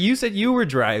 I thought you said you were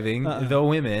driving the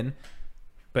women.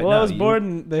 But Well, no, I was you- bored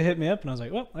and they hit me up and I was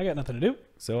like, well, I got nothing to do.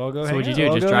 So I'll go So hang what'd you out. do?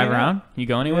 I'll Just go drive hang out. around? You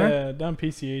go anywhere? Yeah, down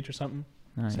PCH or something.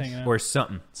 Nice. Just hanging out. or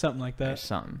something. Something like Or that.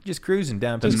 something. Just cruising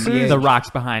down The, to Just the cruising. the rocks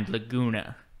behind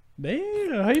Laguna.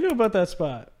 Damn, how you know about that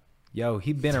spot? Yo,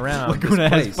 he been around. Laguna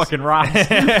this has place. fucking rocks.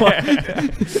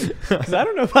 Because I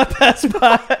don't know about that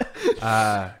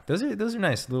spot. Those are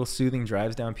nice little soothing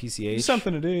drives down PCH.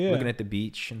 Something to do, yeah. Looking at the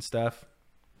beach and stuff.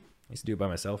 I used to do it by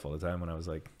myself all the time when I was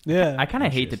like, Yeah. I kind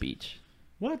of hate the Cheers. beach.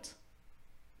 What?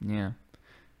 Yeah.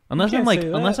 Unless can't I'm like say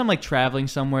that. unless I'm like traveling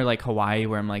somewhere like Hawaii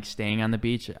where I'm like staying on the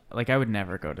beach, like I would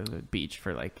never go to the beach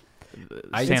for like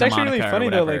Santa It's actually Monica really or funny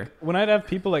though. whatever. Like when I'd have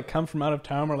people like come from out of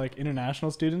town or like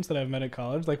international students that I've met at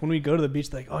college. Like when we go to the beach,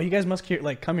 they're like, "Oh, you guys must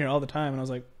like come here all the time." And I was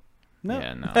like, "No,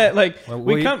 Yeah, no. like Well,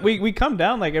 we come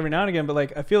down like every now and again, but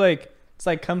like I feel like it's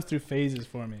like comes through phases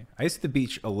for me." I used to the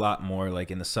beach a lot more like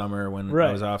in the summer when I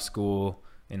Right. was off school.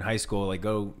 In high school, like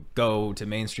go to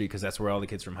Main Street because that's where all the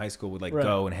kids from high school would like Right.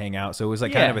 go and hang out. So it was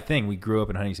like Yeah. kind of a thing. We grew up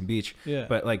in Huntington Beach. Yeah.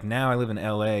 But like now I live in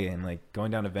LA and like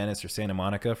going down to Venice or Santa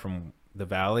Monica from the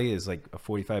valley is like a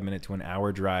 45-minute to an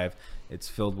hour drive. It's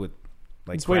filled with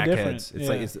like It's way different, crackheads. It's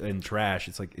like yeah. it's and trash.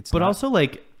 It's like it's But not- also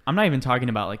like I'm not even talking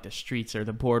about like the streets or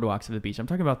the boardwalks of the beach. I'm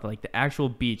talking about like the actual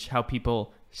beach, how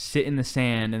people sit in the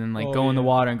sand and then like Oh, go in the yeah.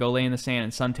 water and go lay in the sand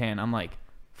and suntan. I'm like,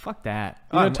 fuck that.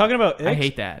 You know, talking about I icks,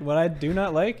 hate that. What I do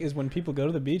not like is when people go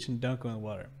to the beach and don't go in the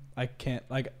water. I can't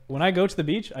like when I go to the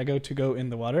beach, I go in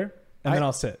the water and then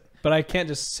I'll sit. But I can't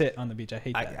just sit on the beach. I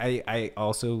hate that. I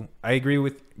also I agree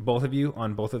with both of you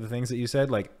on both of the things that you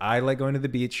said. Like I like going to the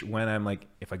beach when I'm like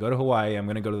if I go to Hawaii, I'm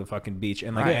gonna go to the fucking beach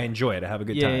and like Right. I enjoy it. I have a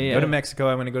good Yeah, time. yeah, Go to yeah. Mexico,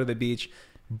 I'm gonna go to the beach.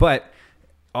 But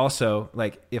also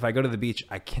like if I go to the beach,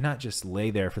 I cannot just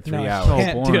lay there for 3 No, I hours. So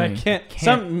can't, dude. I boring. can't.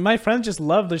 Some my friends just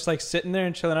love just like sitting there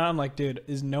and chilling out. I'm like, dude,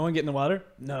 is no one getting in the water?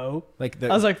 No. Like I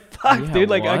was like, fuck, Yeah, dude.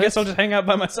 Like, I what? guess I'll just hang out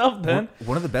by myself then.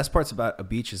 one of the best parts about a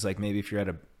beach is like maybe if you're at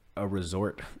a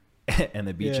resort and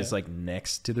the beach Yeah. is like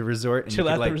next to the resort and Chill you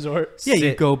at could, like, the resort. Yeah, you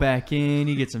sit- go back in,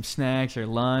 you get some snacks or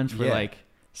lunch. For Yeah. like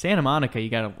Santa Monica, you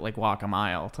gotta like walk a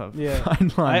mile to Yeah.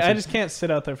 find lunch. I just can't sit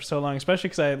out there for so long, especially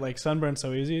because I like sunburn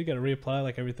so easy. You got to reapply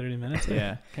like every 30 minutes.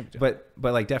 Yeah. Can't be doing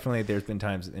But like definitely there's been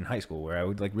times in high school where I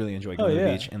would like really enjoy going to yeah.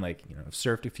 the beach and like you know I've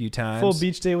surfed a few times. full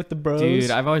beach day with the bros.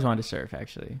 Dude, I've always wanted to surf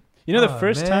actually. you know, the Oh,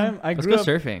 first man. time I Let's grew go up,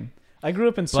 surfing. I grew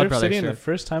up in Blood Surf Brothers City, and the surf.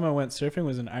 first time I went surfing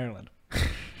was in Ireland.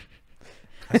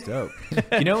 That's dope.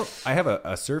 You know, I have a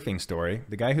surfing story.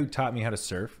 The guy who taught me how to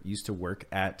surf used to work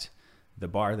at the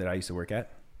bar that I used to work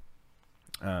at,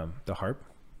 the Harp.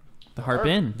 The Harp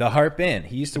Inn. The Harp Inn.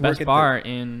 He used to The work best at bar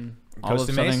in all of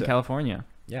Costa Southern Mesa. California.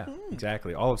 Yeah,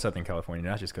 exactly. All of Southern California,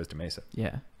 not just Costa Mesa.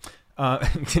 Yeah. I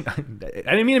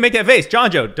didn't mean to make that face,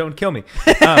 John Joe. Don't kill me.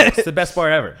 It's the best bar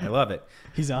ever. I love it.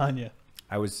 He's on you.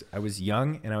 I was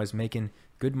young and I was making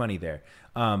good money there.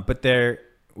 But there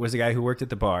was a guy who worked at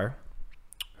the bar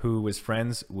who was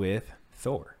friends with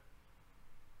Thor,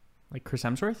 Like Chris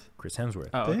Hemsworth? Chris Hemsworth.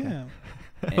 Oh, okay. Damn.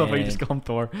 I love how you just And call him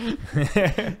Thor.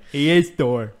 He is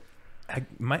Thor. I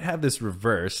might have this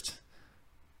reversed,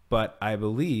 but I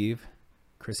believe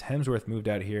Chris Hemsworth moved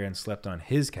out here and slept on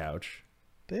his couch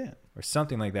Damn. or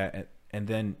something like that. And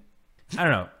then, I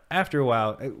don't know, after a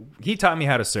while, he taught me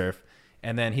how to surf.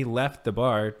 And then he left the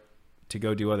bar to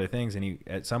go do other things. And he,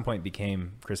 at some point,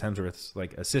 became Chris Hemsworth's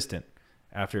like assistant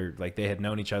after like they had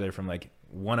known each other from like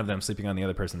one of them sleeping on the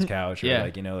other person's couch or Yeah.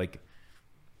 like, you know, like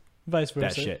Vice that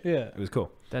versa. shit. Yeah. It was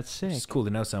cool. That's sick. It's cool to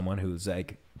know someone who's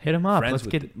like, Hit him up. friends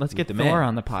with Let's get the Thor man.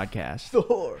 on the podcast.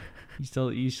 Thor.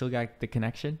 You still got the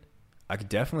connection? I could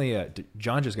definitely,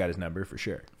 John just got his number for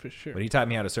sure. For sure. But he taught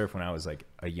me how to surf when I was like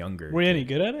a younger Were you kid. any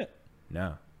good at it?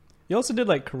 No. You also did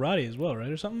like karate as well, right,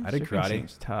 or something? I did Surfing karate.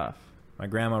 seems tough. My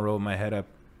grandma rolled my head up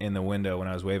in the window when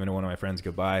I was waving to one of my friends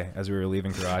goodbye as we were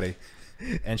leaving karate.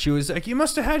 And she was like, "You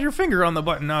must have had your finger on the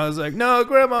button." I was like, "No,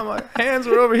 Grandma, my hands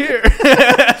were over here."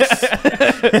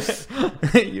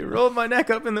 You rolled my neck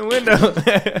up in the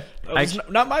window.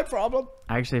 Not my problem.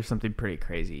 I actually have something pretty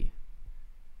crazy.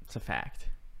 It's a fact.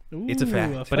 It's a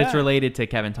fact. But it's related to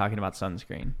Kevin talking about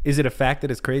sunscreen. Is it a fact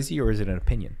that it's crazy or is it an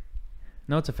opinion?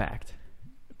 No, it's a fact.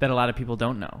 that a lot of people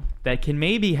don't know that can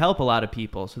maybe help a lot of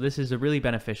people. So this is really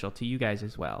beneficial to you guys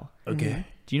as well. Okay.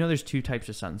 Do you know there's 2 types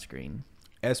of sunscreen?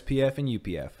 SPF and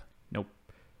UPF. Nope.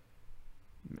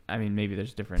 I mean, maybe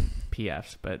there's different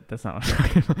PFs, but that's not what I'm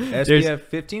talking about. SPF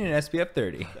 15 and SPF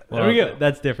 30. Well, There we go.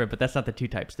 That's different, but that's not the 2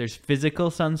 types. There's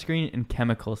physical sunscreen and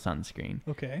chemical sunscreen.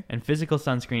 Okay. And physical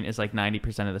sunscreen is like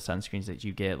 90% of the sunscreens that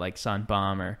you get, like Sun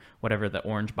Bum or whatever, the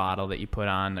orange bottle that you put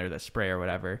on, or the spray or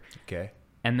whatever. Okay.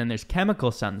 And then there's chemical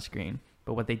sunscreen.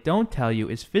 But what they don't tell you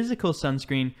is physical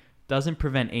sunscreen doesn't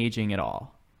prevent aging at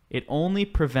all. It only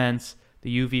prevents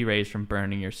the UV rays from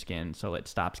burning your skin, so it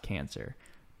stops cancer.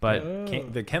 But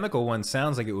The chemical one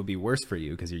sounds like it would be worse for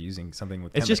you because you're using something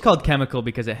with it's just called chemical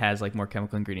because it has like more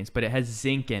chemical ingredients, but it has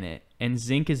zinc in it. And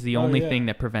zinc is the only thing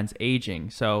that prevents aging.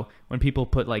 So when people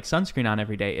put like sunscreen on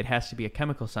every day, it has to be a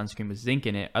chemical sunscreen with zinc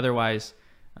in it. Otherwise,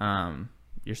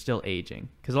 you're still aging.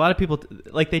 Because a lot of people,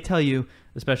 like they tell you,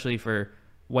 especially for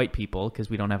white people, because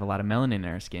we don't have a lot of melanin in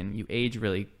our skin, you age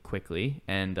really quickly.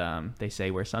 And they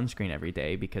say wear sunscreen every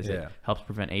day because it helps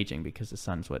prevent aging, because the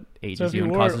sun's what ages you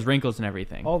and causes wrinkles and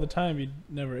everything. All the time, you'd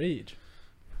never age.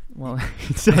 Well,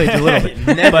 you still age a little bit.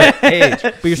 Never age.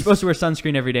 But you're supposed to wear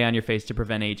sunscreen every day on your face to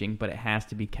prevent aging, but it has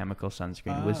to be chemical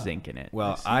sunscreen with zinc in it.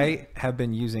 Well, I have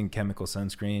been using chemical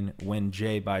sunscreen when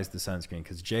Jay buys the sunscreen,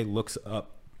 because Jay looks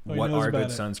up what knows are good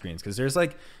about it. sunscreens. Because there's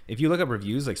like, if you look up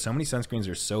reviews, like so many sunscreens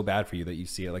are so bad for you that you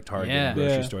see it like Target and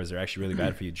grocery stores. They're actually really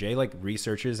bad for you. Jay like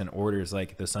researches and orders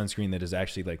like the sunscreen that is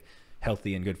actually like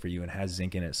healthy and good for you and has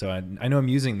zinc in it. So I know I'm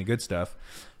using the good stuff,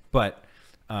 but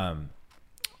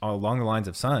along the lines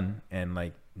of sun and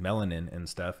like melanin and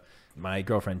stuff, my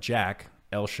girlfriend Jack,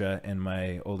 Elsha, and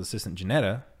my old assistant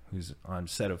Janetta, who's on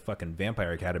set of fucking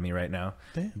Vampire Academy right now,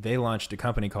 they launched a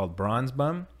company called Bronze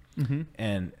Bum,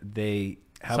 and they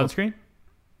have Sunscreen?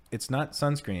 It's not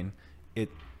sunscreen.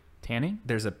 Tanning?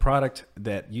 There's a product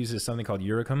that uses something called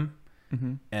Uricum,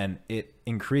 and it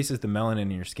increases the melanin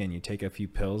in your skin. You take a few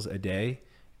pills a day,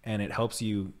 and it helps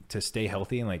you to stay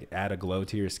healthy and like add a glow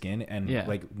to your skin. And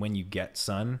like when you get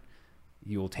sun,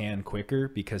 you'll tan quicker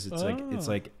because it's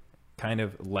like kind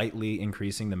of lightly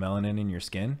increasing the melanin in your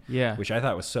skin. Yeah, which I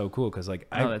thought was so cool because like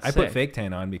I put fake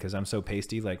tan on because I'm so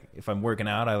pasty. Like if I'm working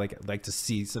out, I like to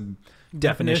see some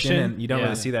definition, and you don't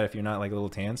really see that if you're not like a little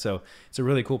tan. So it's a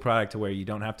really cool product to where you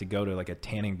don't have to go to like a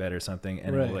tanning bed or something,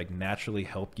 and it will like naturally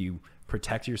help you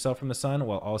protect yourself from the sun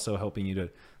while also helping you to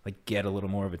like get a little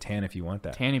more of a tan if you want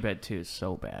that. Tanning bed too is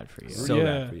so bad for you. So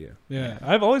bad for you. Yeah,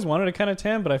 I've always wanted to kind of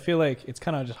tan, but I feel like it's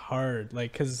kind of just hard,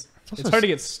 like because it's hard to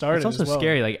get started. It's also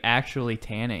scary, like actually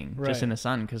tanning just in the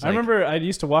sun. Because I remember I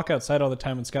used to walk outside all the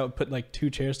time, and Scott would put like 2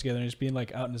 chairs together and just being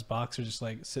like out in his boxer, just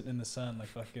like sitting in the sun, like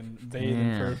fucking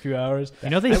bathing for a few hours.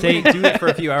 You know, they say do it for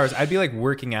a few hours. I'd be like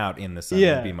working out in the sun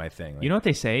would be my thing. Like, you know what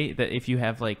they say, that if you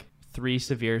have like 3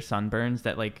 severe sunburns,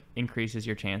 that like increases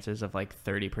your chances of like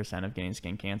 30% of getting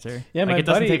skin cancer. Yeah, like it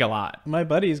doesn't take a lot. My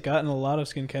buddy's gotten a lot of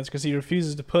skin cancer because he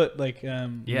refuses to put like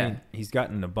he's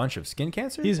gotten a bunch of skin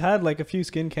cancer. He's had like a few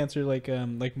skin cancer, like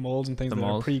molds and things that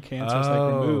are pre-cancerous,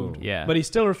 like removed. Yeah, but he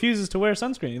still refuses to wear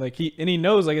sunscreen. Like he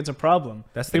knows like it's a problem.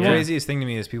 That's the craziest thing to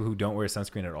me is people who don't wear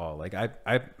sunscreen at all. Like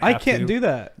I can't do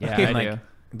that. Yeah, I like, do.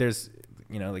 There's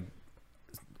like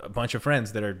a bunch of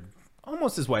friends that are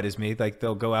almost as white as me. Like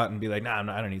they'll go out and be like, nah,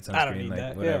 I don't need sunscreen. I don't need like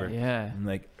that. whatever. Yeah. I'm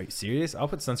like, are you serious? I'll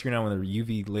put sunscreen on when the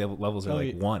UV levels are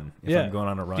like 1 if I'm going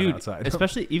on a run Dude, outside.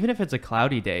 Especially even if it's a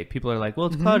cloudy day, people are like, well,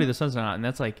 it's cloudy, the sun's not out. And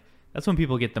that's when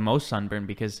people get the most sunburn,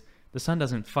 because the sun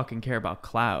doesn't fucking care about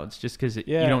clouds. Just because you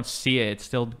don't see it, it's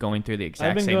still going through the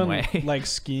exact same way. I've been going like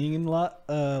skiing a lot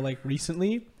like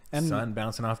recently. And sun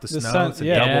bouncing off the snow, sun, it's a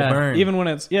double burn. Even when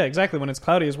it's exactly, when it's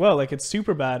cloudy as well, like it's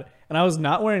super bad. And I was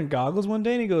not wearing goggles one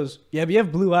day, and he goes, yeah, but you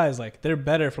have blue eyes, like they're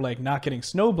better for like not getting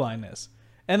snow blindness.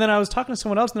 And then I was talking to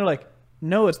someone else, and they're like,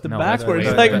 no, it's the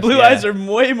backwards. Like blue eyes are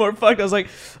way more fucked. I was like,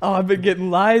 oh, I've been getting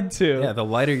lied to. Yeah, the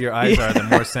lighter your eyes are, the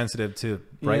more sensitive to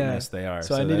brightness they are.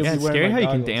 So I need to be it's wearing scary my how you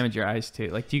can goggles. damage your eyes too.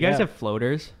 Like, do you guys have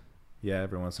floaters? Yeah,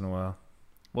 every once in a while.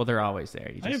 Well, they're always there.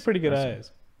 I have pretty good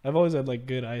eyes. I've always had like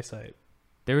good eyesight.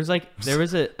 There was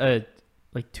a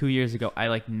like 2 years ago, I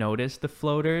like noticed the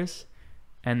floaters,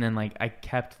 and then like I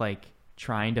kept like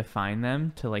trying to find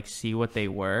them to like see what they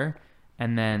were,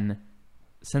 and then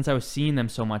since I was seeing them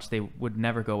so much, they would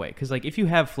never go away. Because like if you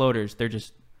have floaters, they're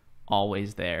just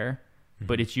always there,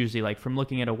 but it's usually like from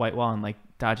looking at a white wall and like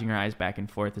dodging your eyes back and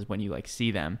forth is when you like see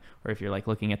them, or if you're like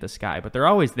looking at the sky. But they're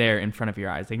always there in front of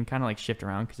your eyes. They can kind of like shift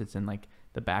around because it's in like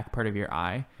the back part of your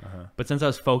eye. But since I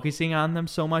was focusing on them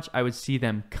so much, I would see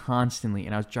them constantly,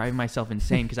 and I was driving myself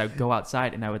insane because I would go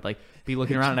outside and I would like be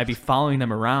looking around and I'd be following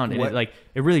them around, and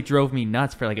it really drove me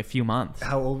nuts for like a few months.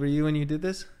 How old were you when you did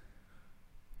this?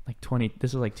 Like 20.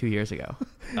 This was like 2 years ago.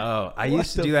 Oh, I What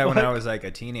used to the do that when I fuck? was like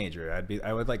a teenager.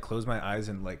 I would like close my eyes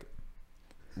and like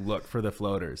look for the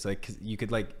floaters. Like 'cause you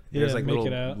could like there's Yeah, like make little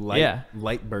it out.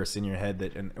 light bursts in your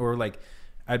head or like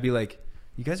I'd be like,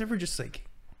 you guys ever just like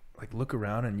look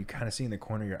around and you kind of see in the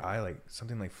corner of your eye like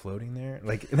something like floating there?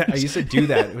 Like I used to do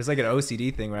that. It was like an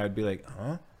OCD thing where I'd be like,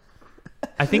 huh?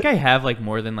 I think I have like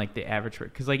more than like the average,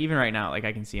 because like even right now, like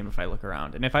I can see him if I look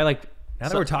around, and if I like. Now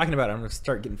that we're talking about it, I'm gonna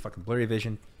start getting fucking blurry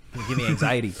vision. It's gonna give me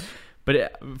anxiety.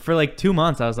 But for like 2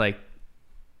 months, I was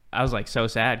like so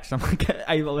sad because I'm like,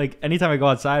 I like anytime I go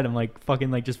outside, I'm like fucking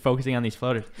like just focusing on these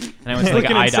floaters. And I went to like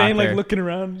an Looking eye insane, doctor. like looking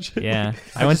around. And shit. Yeah,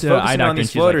 I I went was to an eye focusing doctor on these and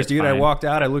she's floaters, like, dude. I "It's fine." walked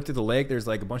out. I looked at the lake. There's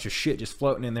like a bunch of shit just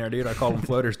floating in there, dude. I called them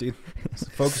floaters, dude.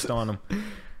 Just focused on them.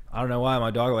 I don't know why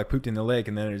my dog like pooped in the lake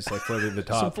and then it just like floated to the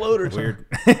top. Some floaters. Weird.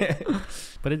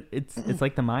 But it's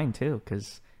like the mind too,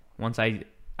 because once I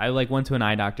like went to an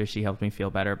eye doctor, she helped me feel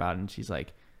better about it, and she's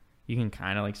like, you can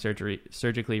kind of like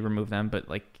surgically remove them, but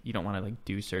like you don't want to like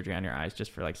do surgery on your eyes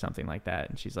just for like something like that.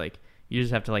 And she's like, you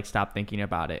just have to like stop thinking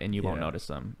about it and you won't Yeah. notice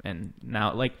them. And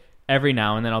now like every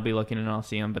now and then I'll be looking and I'll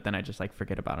see them, but then I just like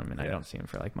forget about them and I Yeah. don't see them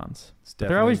for like months. It's But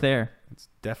they're always there. It's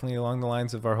definitely along the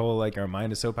lines of our whole like our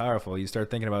mind is so powerful. You start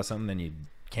thinking about something, then you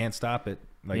can't stop it.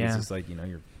 Like it's Yeah. just like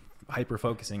you're hyper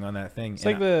focusing on that thing. It's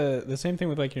like the same thing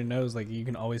with like your nose. Like you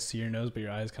can always see your nose, but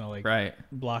your eyes kind of like Right.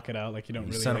 block it out. Like you don't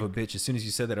you really. son like, of a bitch. As soon as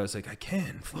you said that, I was like, I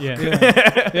can. Fuck. Yeah,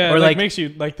 yeah. Or, Or like- like makes you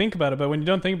like think about it, but when you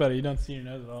don't think about it, you don't see your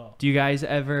nose at all. Do you guys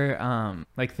ever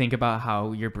like think about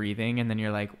how you're breathing and then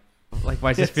you're like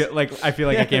why does this feel like I feel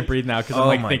like I can't breathe now because Oh I'm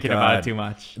like my thinking about it God. too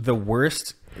much. The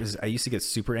worst is I used to get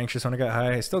super anxious when I got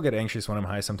high. I still get anxious when I'm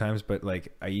high sometimes, but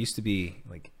like I used to be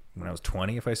like when I was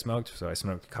 20 if I smoked. So I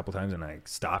smoked a couple times and I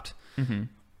stopped. Mm-hmm.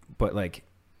 But like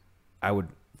I would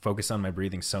focus on my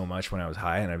breathing so much when I was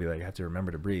high, and I'd be like, I have to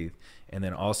remember to breathe. And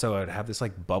then also I'd have this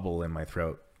like bubble in my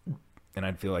throat, and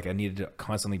I'd feel like I needed to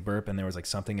constantly burp, and there was like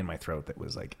something in my throat that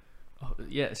was like, Oh,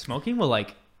 yeah, smoking will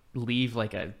like leave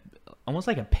like almost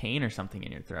like a pain or something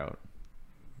in your throat.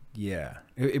 yeah.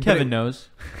 Kevin knows.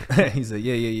 He's like,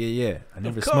 yeah. I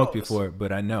never Of smoked course. before,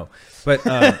 but I know.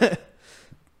 But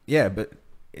yeah, but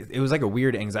it was like a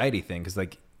weird anxiety thing because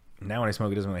like now when I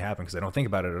smoke, it doesn't really happen because I don't think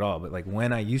about it at all. But like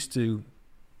when I used to,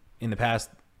 in the past,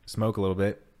 smoke a little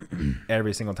bit,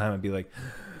 every single time I'd be like,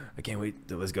 I can't wait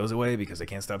till this goes away because I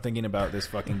can't stop thinking about this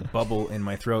fucking bubble in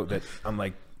my throat that I'm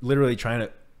like literally trying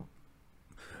to.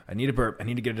 I need a burp. I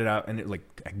need to get it out, and it like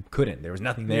I couldn't. There was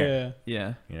nothing there.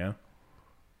 Yeah. You know,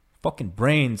 fucking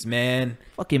brains, man.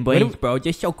 Fucking When brains, do- bro.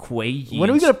 Just so crazy. When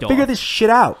are we gonna figure this shit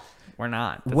out? We're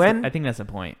not. When- I think that's the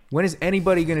point. When is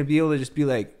anybody going to be able to just be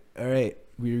like, all right,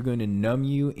 we're going to numb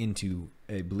you into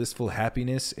a blissful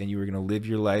happiness and you are going to live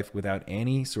your life without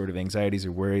any sort of anxieties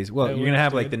or worries? Well, I you're going to wish,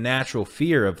 have like dude. the natural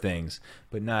fear of things,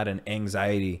 but not an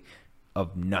anxiety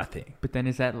of nothing. But then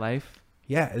is that life?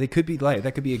 Yeah, it could be life.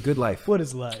 That could be a good life. What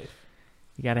is life?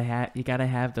 You gotta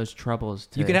have those troubles.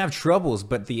 You can have troubles,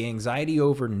 but the anxiety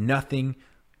over nothing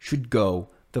should go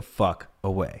the fuck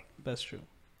away. That's true.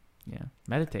 Yeah.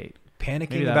 Meditate. Maybe Panicking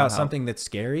that'll about help. something that's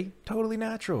scary, totally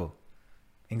natural.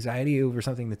 Anxiety over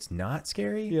something that's not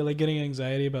scary, Yeah, like getting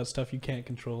anxiety about stuff you can't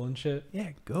control and shit. yeah,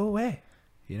 go away.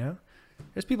 You know,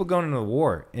 there's people going into the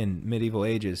war in medieval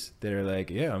ages that are like,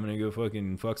 yeah, I'm gonna go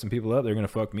fucking fuck some people up. They're gonna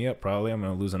fuck me up probably. I'm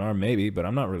gonna lose an arm maybe, but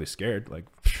I'm not really scared. Like,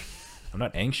 I'm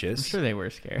not I'm anxious. sure they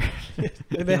were scared.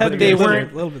 They had to They be a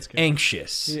weren't little, little bit scared.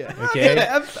 Anxious. Yeah. Okay.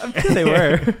 I'm sure they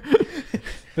were.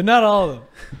 But not all of them.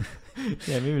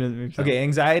 Yeah, maybe some. Okay.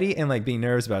 Anxiety and like being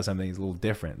nervous about something is a little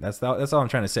different. That's all I'm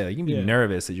trying to say. Like, you can be Yeah.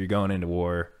 nervous that you're going into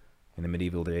war in the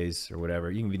medieval days or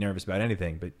whatever. You can be nervous about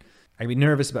anything, but I can be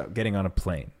nervous about getting on a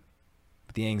plane.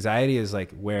 But the anxiety is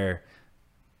like where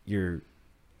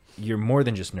you're more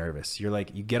than just nervous. You're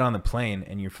like, you get on the plane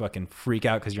and you fucking freak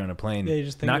out because you're on a plane. Yeah, you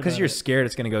just think not because about you're it. scared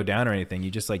it's going to go down or anything.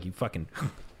 You just like, you fucking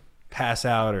pass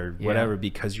out or Yeah. whatever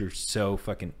because you're so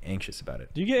fucking anxious about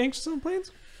it. Do you get anxious on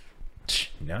planes?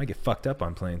 Now I get fucked up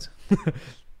on planes.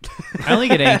 I only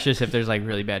get anxious if there's like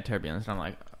really bad turbulence. I'm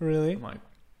like, Really?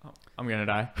 oh, I'm gonna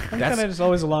die. I'm That's- kind of just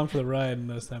always along for the ride in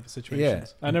those type of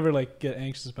situations. I never like get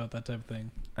anxious about that type of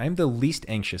thing. I'm the least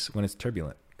anxious when it's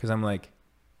turbulent because I'm like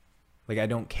I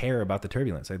don't care about the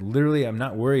turbulence. I'm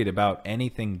not worried about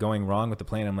anything going wrong with the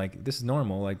plane. I'm like, this is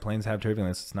normal. Like, planes have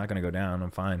turbulence. It's not going to go down.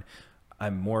 I'm fine. I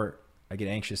get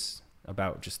anxious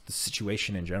about just the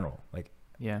situation in general. Like,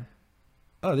 Yeah,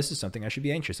 oh, this is something I should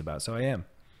be anxious about. So I am.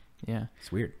 yeah. It's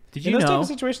weird. Did In you those type know? of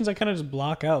situations, I kind of just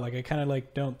block out. Like I kind of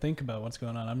like don't think about what's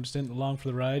going on. I'm just along for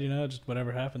the ride, you know. Just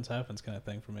whatever happens, happens, kind of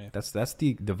thing for me. That's the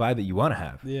vibe that you want to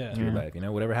have. Yeah. To your life, you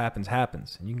know, whatever happens,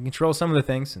 happens. And you can control some of the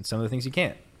things and some of the things you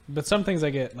can't. But some things I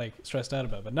get like stressed out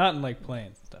about, but not in like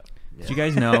planes and stuff. Did you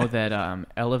guys know that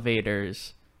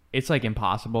elevators? It's like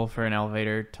impossible for an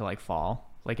elevator to like fall.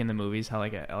 Like in the movies, how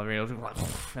like an elevator will like,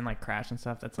 and like crash and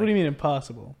stuff. That's What like do you mean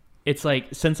impossible? it's like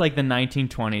since like the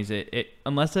 1920s. It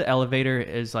unless the elevator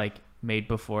is like made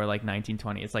before like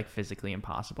 1920, it's like physically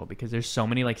impossible because there's so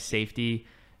many like safety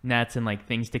nets and like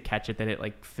things to catch it that it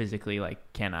like physically like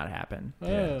cannot happen. Yeah.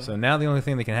 Oh. So now the only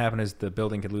thing that can happen is the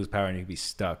building could lose power and you could be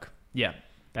stuck. Yeah,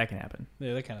 that can happen.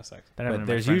 Yeah, that kind of sucks. That happened to But my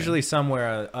there's friend. usually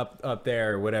somewhere up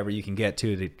there or whatever you can get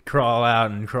to crawl out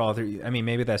and crawl through. I mean,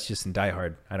 maybe that's just in Die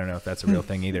Hard. I don't know if that's a real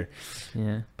thing either.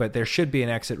 Yeah. But there should be an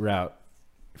exit route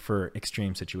for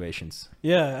extreme situations.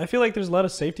 Yeah, I feel like there's a lot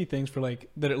of safety things for like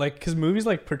that are like because movies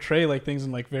like portray like things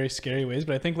in like very scary ways,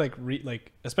 but I think like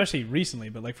like especially recently,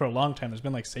 but like for a long time, there's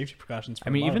been like safety precautions. For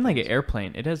I mean, a lot even of like an things.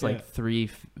 airplane, it has like Yeah. three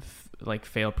like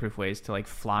fail-proof ways to like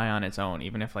fly on its own,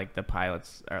 even if like the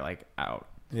pilots are like out.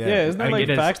 Yeah, isn't there I like get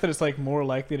it. facts that it's like more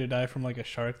likely to die from like a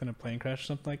shark than a plane crash or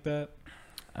something like that?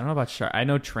 I don't know about shark. I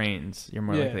know trains. You're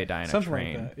more Yeah, likely to die in a something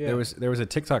train. like that. Yeah. There was a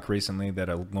TikTok recently that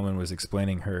a woman was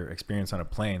explaining her experience on a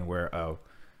plane where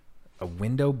a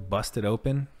window busted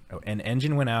open, an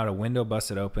engine went out, a window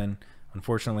busted open.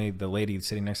 Unfortunately, the lady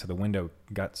sitting next to the window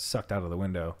got sucked out of the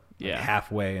window Yeah.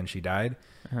 halfway and she died.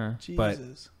 Uh-huh. but-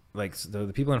 Jesus. Like so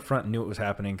the people in front knew it was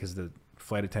happening because the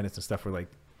flight attendants and stuff were like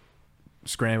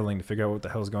scrambling to figure out what the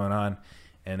hell's going on.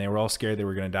 And they were all scared they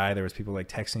were going to die. There was people like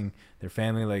texting their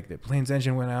family, like the plane's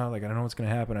engine went out. Like, I don't know what's going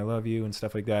to happen. I love you and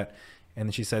stuff like that. And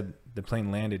then she said the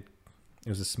plane landed. It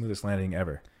was the smoothest landing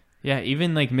ever. Yeah,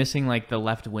 even like missing like the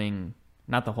left wing,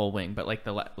 not the whole wing, but like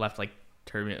the left like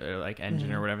turbine or like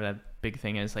engine or whatever that big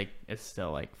thing is, like it's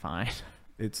still like fine.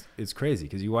 It's crazy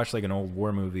because you watch like an old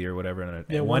war movie or whatever, and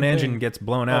Yeah, one one engine thing. gets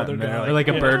blown Oh, out, they're and they're gone. Or like,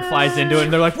 like a bird flies into it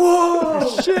and they're like, "Whoa,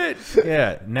 shit!"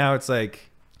 Yeah. Now it's like,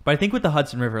 But I think with the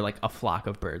Hudson River, like a flock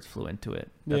of birds flew into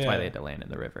it. That's why Yeah. they had to land in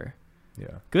the river.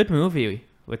 yeah. Good movie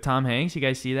with Tom Hanks. You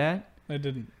guys see that? I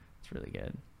didn't. It's really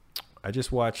good. I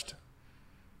just watched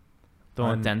The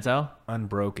one with Denzel.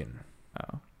 Unbroken.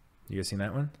 Oh, You guys seen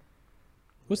that one?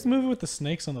 What's the movie with the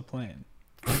snakes on the plane?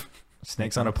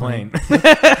 Snakes on a plane.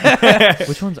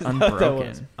 which one's was.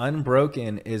 Unbroken?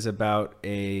 Unbroken is about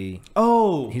a.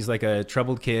 Oh, He's like a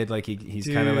troubled kid. Like he's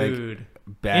kind of like dude.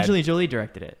 bad. Angelina Jolie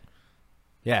directed it.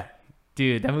 Yeah,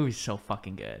 Dude, that movie's so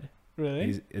fucking good.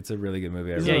 Really? it's a really good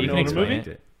movie. I Is Yeah, really you can liked explain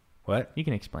it. What? You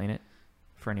can explain it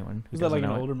for anyone who Is that doesn't like an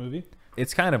know it. older movie?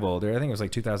 It's kind of older. I think it was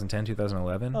like 2010,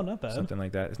 2011. Oh, not bad. Something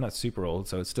like that. It's not super old,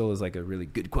 so it still is like a really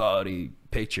good quality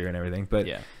picture and everything. But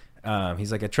Yeah.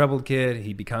 he's like a troubled kid.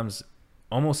 He becomes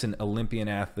almost an Olympian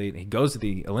athlete. He goes to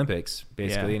the Olympics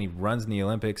basically, Yeah. and he runs in the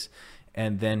Olympics,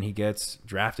 and then he gets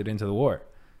drafted into the war.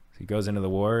 So he goes into the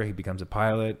war. He becomes a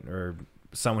pilot or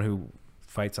someone who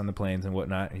fights on the planes and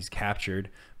whatnot. He's captured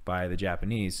by the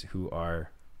Japanese, who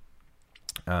are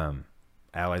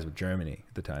allies with Germany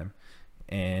at the time.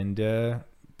 And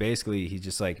basically, he's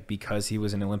just like, because he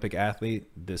was an Olympic athlete,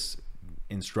 this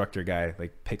instructor guy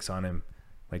like picks on him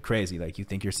like crazy. Like, you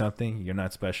think you're something, you're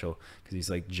not special. Because he's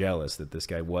like jealous that this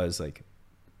guy was like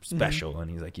special, and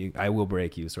he's like, I will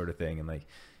break you, sort of thing. And like,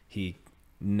 he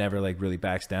never like really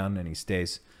backs down, and he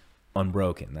stays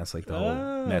unbroken. That's like the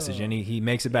whole message. And he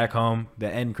makes it back home. The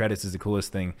end credits is the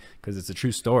coolest thing because it's a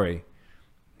true story.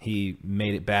 He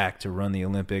made it back to run the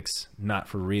Olympics, not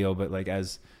for real, but like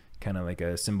as kind of like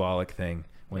a symbolic thing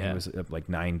when he Yeah. was like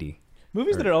 90.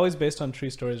 Movies Or- that are always based on true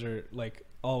stories are like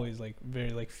always like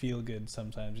very like feel good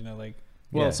sometimes, you know, like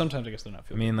well, Yeah. sometimes I guess they're not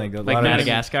feel I mean, like a Like lot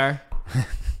Madagascar.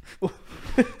 good.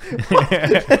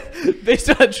 Based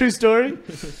on a true story.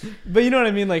 But you know what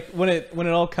I mean? Like when it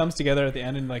all comes together at the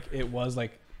end and like it was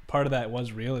like part of that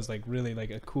was real is like really like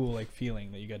a cool like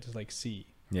feeling that you got to like see.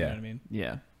 You know Yeah. what I mean?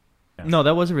 Yeah. Yeah. No,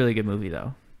 that was a really good movie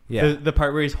though. Yeah. The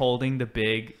part where he's holding the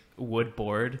big wood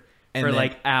board And for then-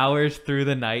 like hours through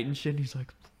the night and shit. And he's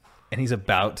like, and he's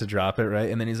about to drop it, right?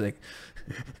 And then he's like,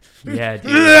 yeah,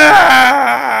 dude.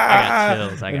 I got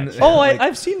chills. I got And- chills. Oh, Like-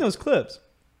 I've seen those clips.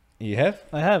 you have?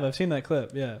 I've seen that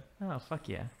clip, yeah. Oh, fuck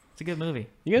yeah. It's a good movie.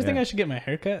 You guys think Yeah. I should get my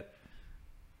hair cut?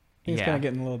 I think it's Yeah. kind of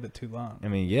getting a little bit too long. I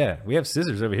mean, yeah, we have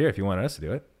scissors over here if you want us to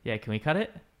do it. Yeah, can we cut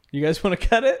it? You guys want to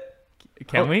cut it?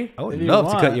 Can we? I would If you love to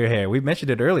want. cut your hair. We mentioned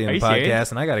it early in Are the you podcast,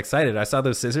 serious? and I got excited. I saw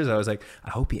those scissors. I was like,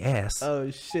 I hope he asks. Oh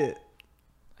shit.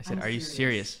 I said, are you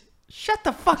serious? Shut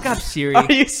the fuck up, Siri.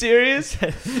 Are you serious?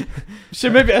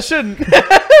 Shit, maybe I shouldn't.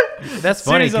 That's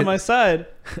funny. Siri's on my side.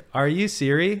 Are you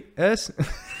serious?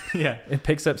 yeah. It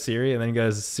picks up Siri and then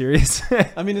goes, serious?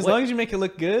 I mean, as What? long as you make it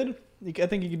look good, I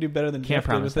think you can do better than Can't Jeff did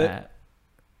promise with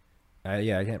that.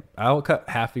 Yeah, I can't. I'll cut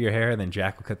half of your hair and then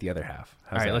Jack will cut the other half.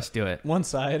 All right, let's do it. it. One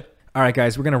side. All right,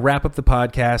 guys, we're going to wrap up the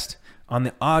podcast on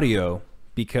the audio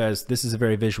because this is a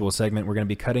very visual segment. We're going to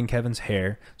be cutting Kevin's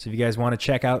hair. So if you guys want to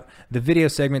check out the video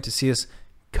segment to see us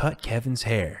cut Kevin's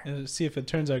hair, And see if it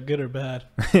turns out good or bad.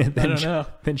 then I don't know.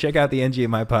 Then check out the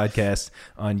NGMI podcast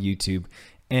on YouTube.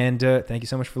 And thank you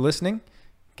so much for listening.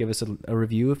 Give us a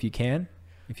review if you can,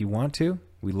 if you want to.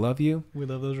 We love you. We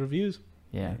love those reviews.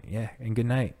 Yeah. Yeah, and good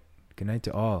night. Good night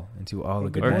to all, and to all a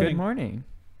good Or night. good morning.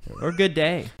 Or good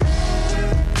day.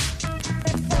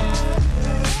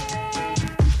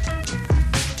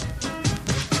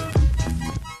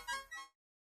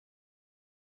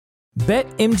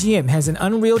 BetMGM has an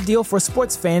unreal deal for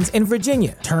sports fans in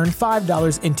Virginia. Turn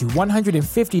 $5 into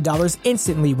 $150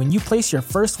 instantly when you place your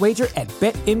first wager at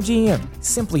BetMGM.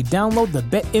 Simply download the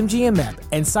BetMGM app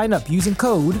and sign up using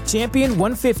code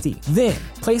Champion150. Then,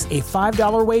 place a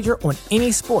 $5 wager on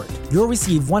any sport. You'll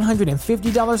receive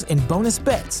 $150 in bonus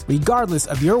bets, regardless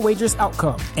of your wager's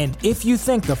outcome. And if you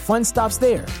think the fun stops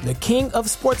there, the King of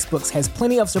Sportsbooks has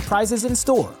plenty of surprises in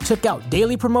store. Check out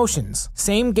daily promotions,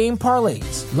 same-game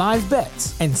parlays, live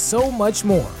bets, and so much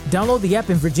more. Download the app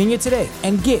in Virginia today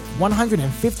and get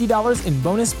 $150 in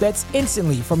bonus bets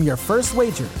instantly from your first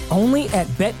wager. Only at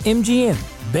BetMGM.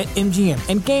 BetMGM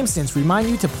and GameSense remind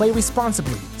you to play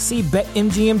responsibly. See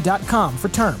BetMGM.com for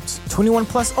terms. 21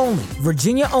 plus only.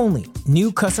 Virginia only.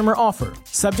 New customer offer.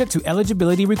 Subject to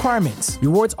eligibility requirements.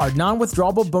 Rewards are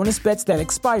non-withdrawable bonus bets that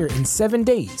expire in 7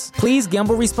 days. Please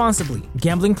gamble responsibly.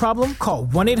 Gambling problem? Call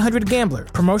 1-800-GAMBLER.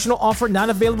 Promotional offer not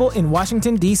available in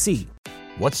Washington, D.C.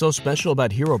 What's so special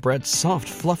about Hero Bread's soft,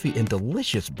 fluffy, and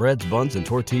delicious breads, buns, and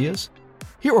tortillas?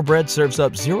 Hero Bread serves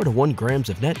up 0 to 1 grams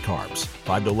of net carbs,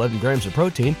 5 to 11 grams of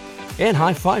protein, and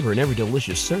high fiber in every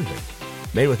delicious serving.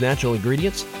 Made with natural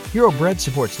ingredients, Hero Bread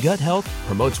supports gut health,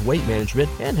 promotes weight management,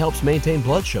 and helps maintain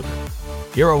blood sugar.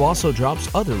 Hero also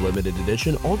drops other limited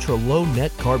edition ultra-low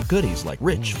net carb goodies like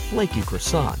rich, flaky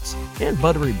croissants and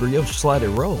buttery brioche slider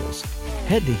rolls.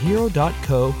 Head to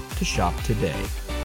hero.co to shop today.